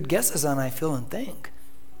few good guesses on I feel and think.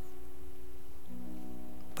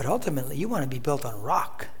 But ultimately, you want to be built on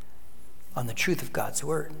rock, on the truth of God's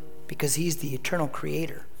word, because he's the eternal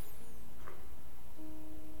creator.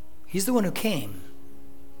 He's the one who came,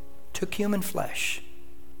 took human flesh,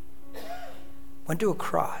 went to a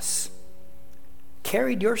cross,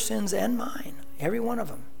 carried your sins and mine, every one of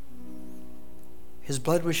them. His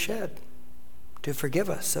blood was shed to forgive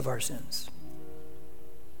us of our sins.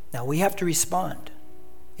 Now we have to respond.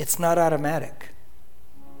 It's not automatic.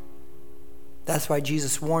 That's why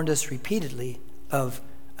Jesus warned us repeatedly of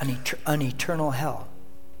an eternal hell.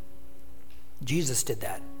 Jesus did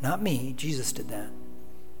that. Not me. Jesus did that.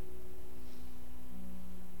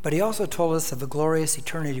 But he also told us of a glorious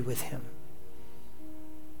eternity with him.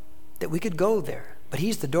 That we could go there. But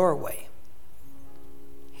he's the doorway.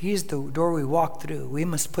 He's the door we walk through. We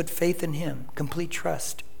must put faith in him. Complete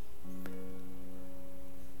trust.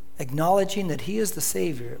 Acknowledging that he is the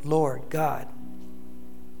Savior, Lord, God.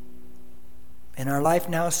 And our life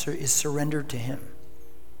now is surrendered to him.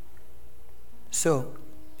 So,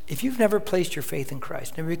 if you've never placed your faith in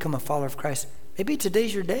Christ, never become a follower of Christ, maybe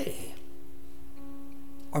today's your day.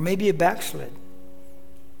 Or maybe you backslid.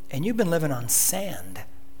 And you've been living on sand.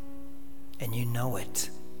 And you know it.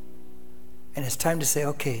 And it's time to say,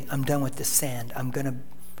 okay, I'm done with this sand. I'm going to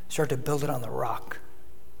start to build it on the rock.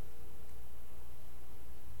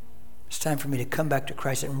 It's time for me to come back to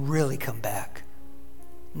Christ and really come back.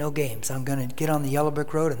 No games. I'm going to get on the yellow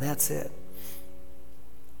brick road and that's it.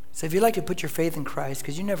 So if you'd like to put your faith in Christ,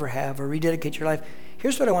 because you never have, or rededicate your life,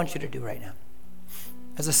 here's what I want you to do right now.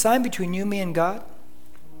 As a sign between you, me, and God,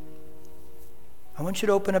 I want you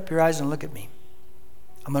to open up your eyes and look at me.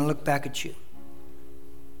 I'm going to look back at you.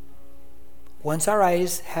 Once our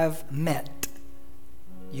eyes have met,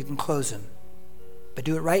 you can close them. But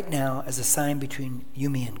do it right now as a sign between you,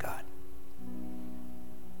 me, and God.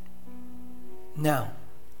 Now,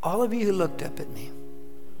 all of you who looked up at me,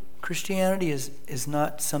 Christianity is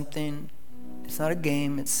not something, it's not a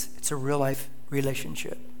game, it's a real life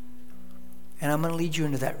relationship. And I'm going to lead you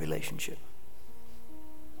into that relationship.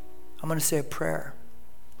 I'm going to say a prayer.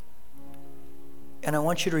 And I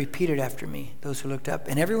want you to repeat it after me, those who looked up.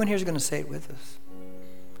 And everyone here is going to say it with us.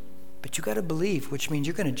 But you got to believe, which means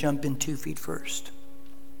you're going to jump in 2 feet first.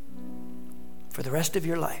 For the rest of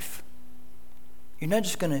your life. You're not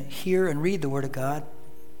just going to hear and read the Word of God.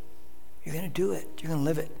 You're going to do it. You're going to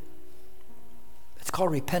live it. It's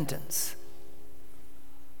called repentance.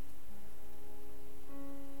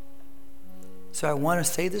 So I want to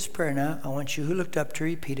say this prayer now. I want you who looked up to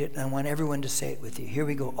repeat it, and I want everyone to say it with you. Here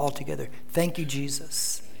we go, all together. Thank you,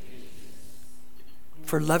 Jesus,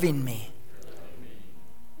 for loving me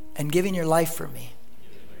and giving your life for me.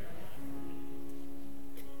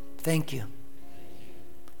 Thank you.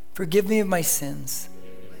 Forgive me of my sins.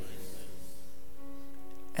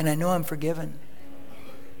 And I know I'm forgiven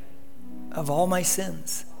of all my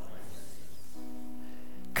sins.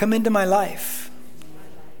 Come into my life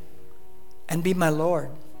and be my Lord,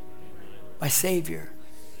 my Savior,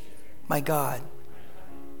 my God.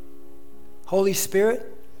 Holy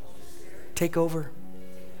Spirit, take over.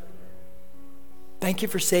 Thank you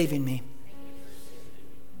for saving me.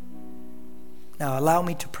 Now allow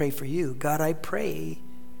me to pray for you. God, I pray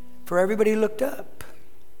for everybody who looked up.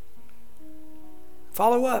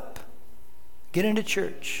 Follow up. Get into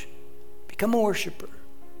church. Become a worshiper.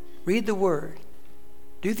 Read the Word.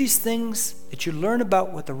 Do these things that you learn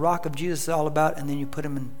about what the rock of Jesus is all about, and then you put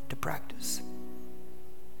them into practice.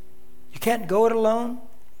 You can't go it alone.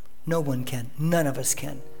 No one can. None of us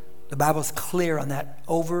can. The Bible's clear on that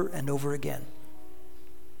over and over again.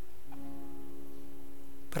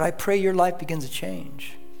 But I pray your life begins to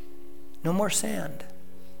change. No more sand.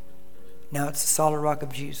 Now it's the solid rock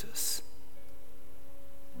of Jesus.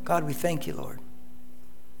 God, we thank you, Lord.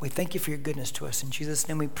 We thank you for your goodness to us. In Jesus'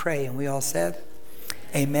 name we pray, and we all said,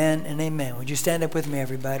 amen and amen. Would you stand up with me,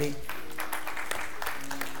 everybody?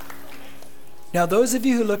 Now, those of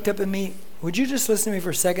you who looked up at me, would you just listen to me for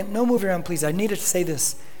a second? No move around, please. I need to say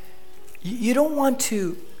this. You don't want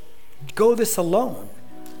to go this alone.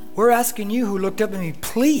 We're asking you who looked up at me,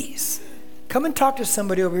 please, come and talk to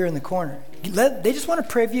somebody over here in the corner. They just want to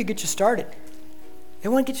pray for you, get you started. They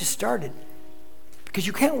want to get you started. Because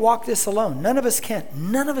you can't walk this alone. None of us can.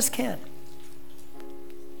 None of us can.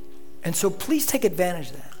 And so please take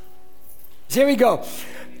advantage of that. So here we go.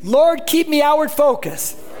 Lord, keep me outward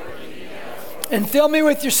focused. And fill me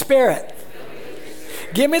with your Spirit.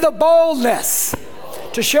 Give me the boldness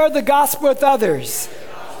to share the gospel with others.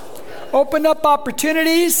 Open up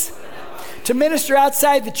opportunities to minister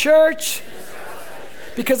outside the church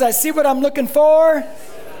because I see what I'm looking for,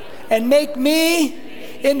 and make me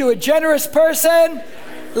into a generous person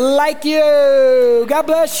like you. God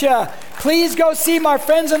bless you. Please go see my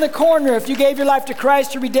friends in the corner if you gave your life to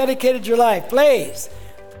Christ or rededicated your life. Please.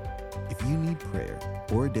 If you need prayer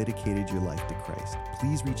or dedicated your life to Christ,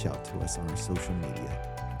 please reach out to us on our social media,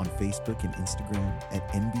 on Facebook and Instagram at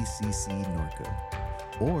NBCC Norco,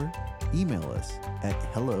 or email us at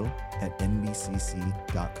hello@nbcc.com.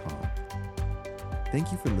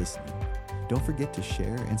 Thank you for listening. Don't forget to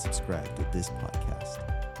share and subscribe to this podcast.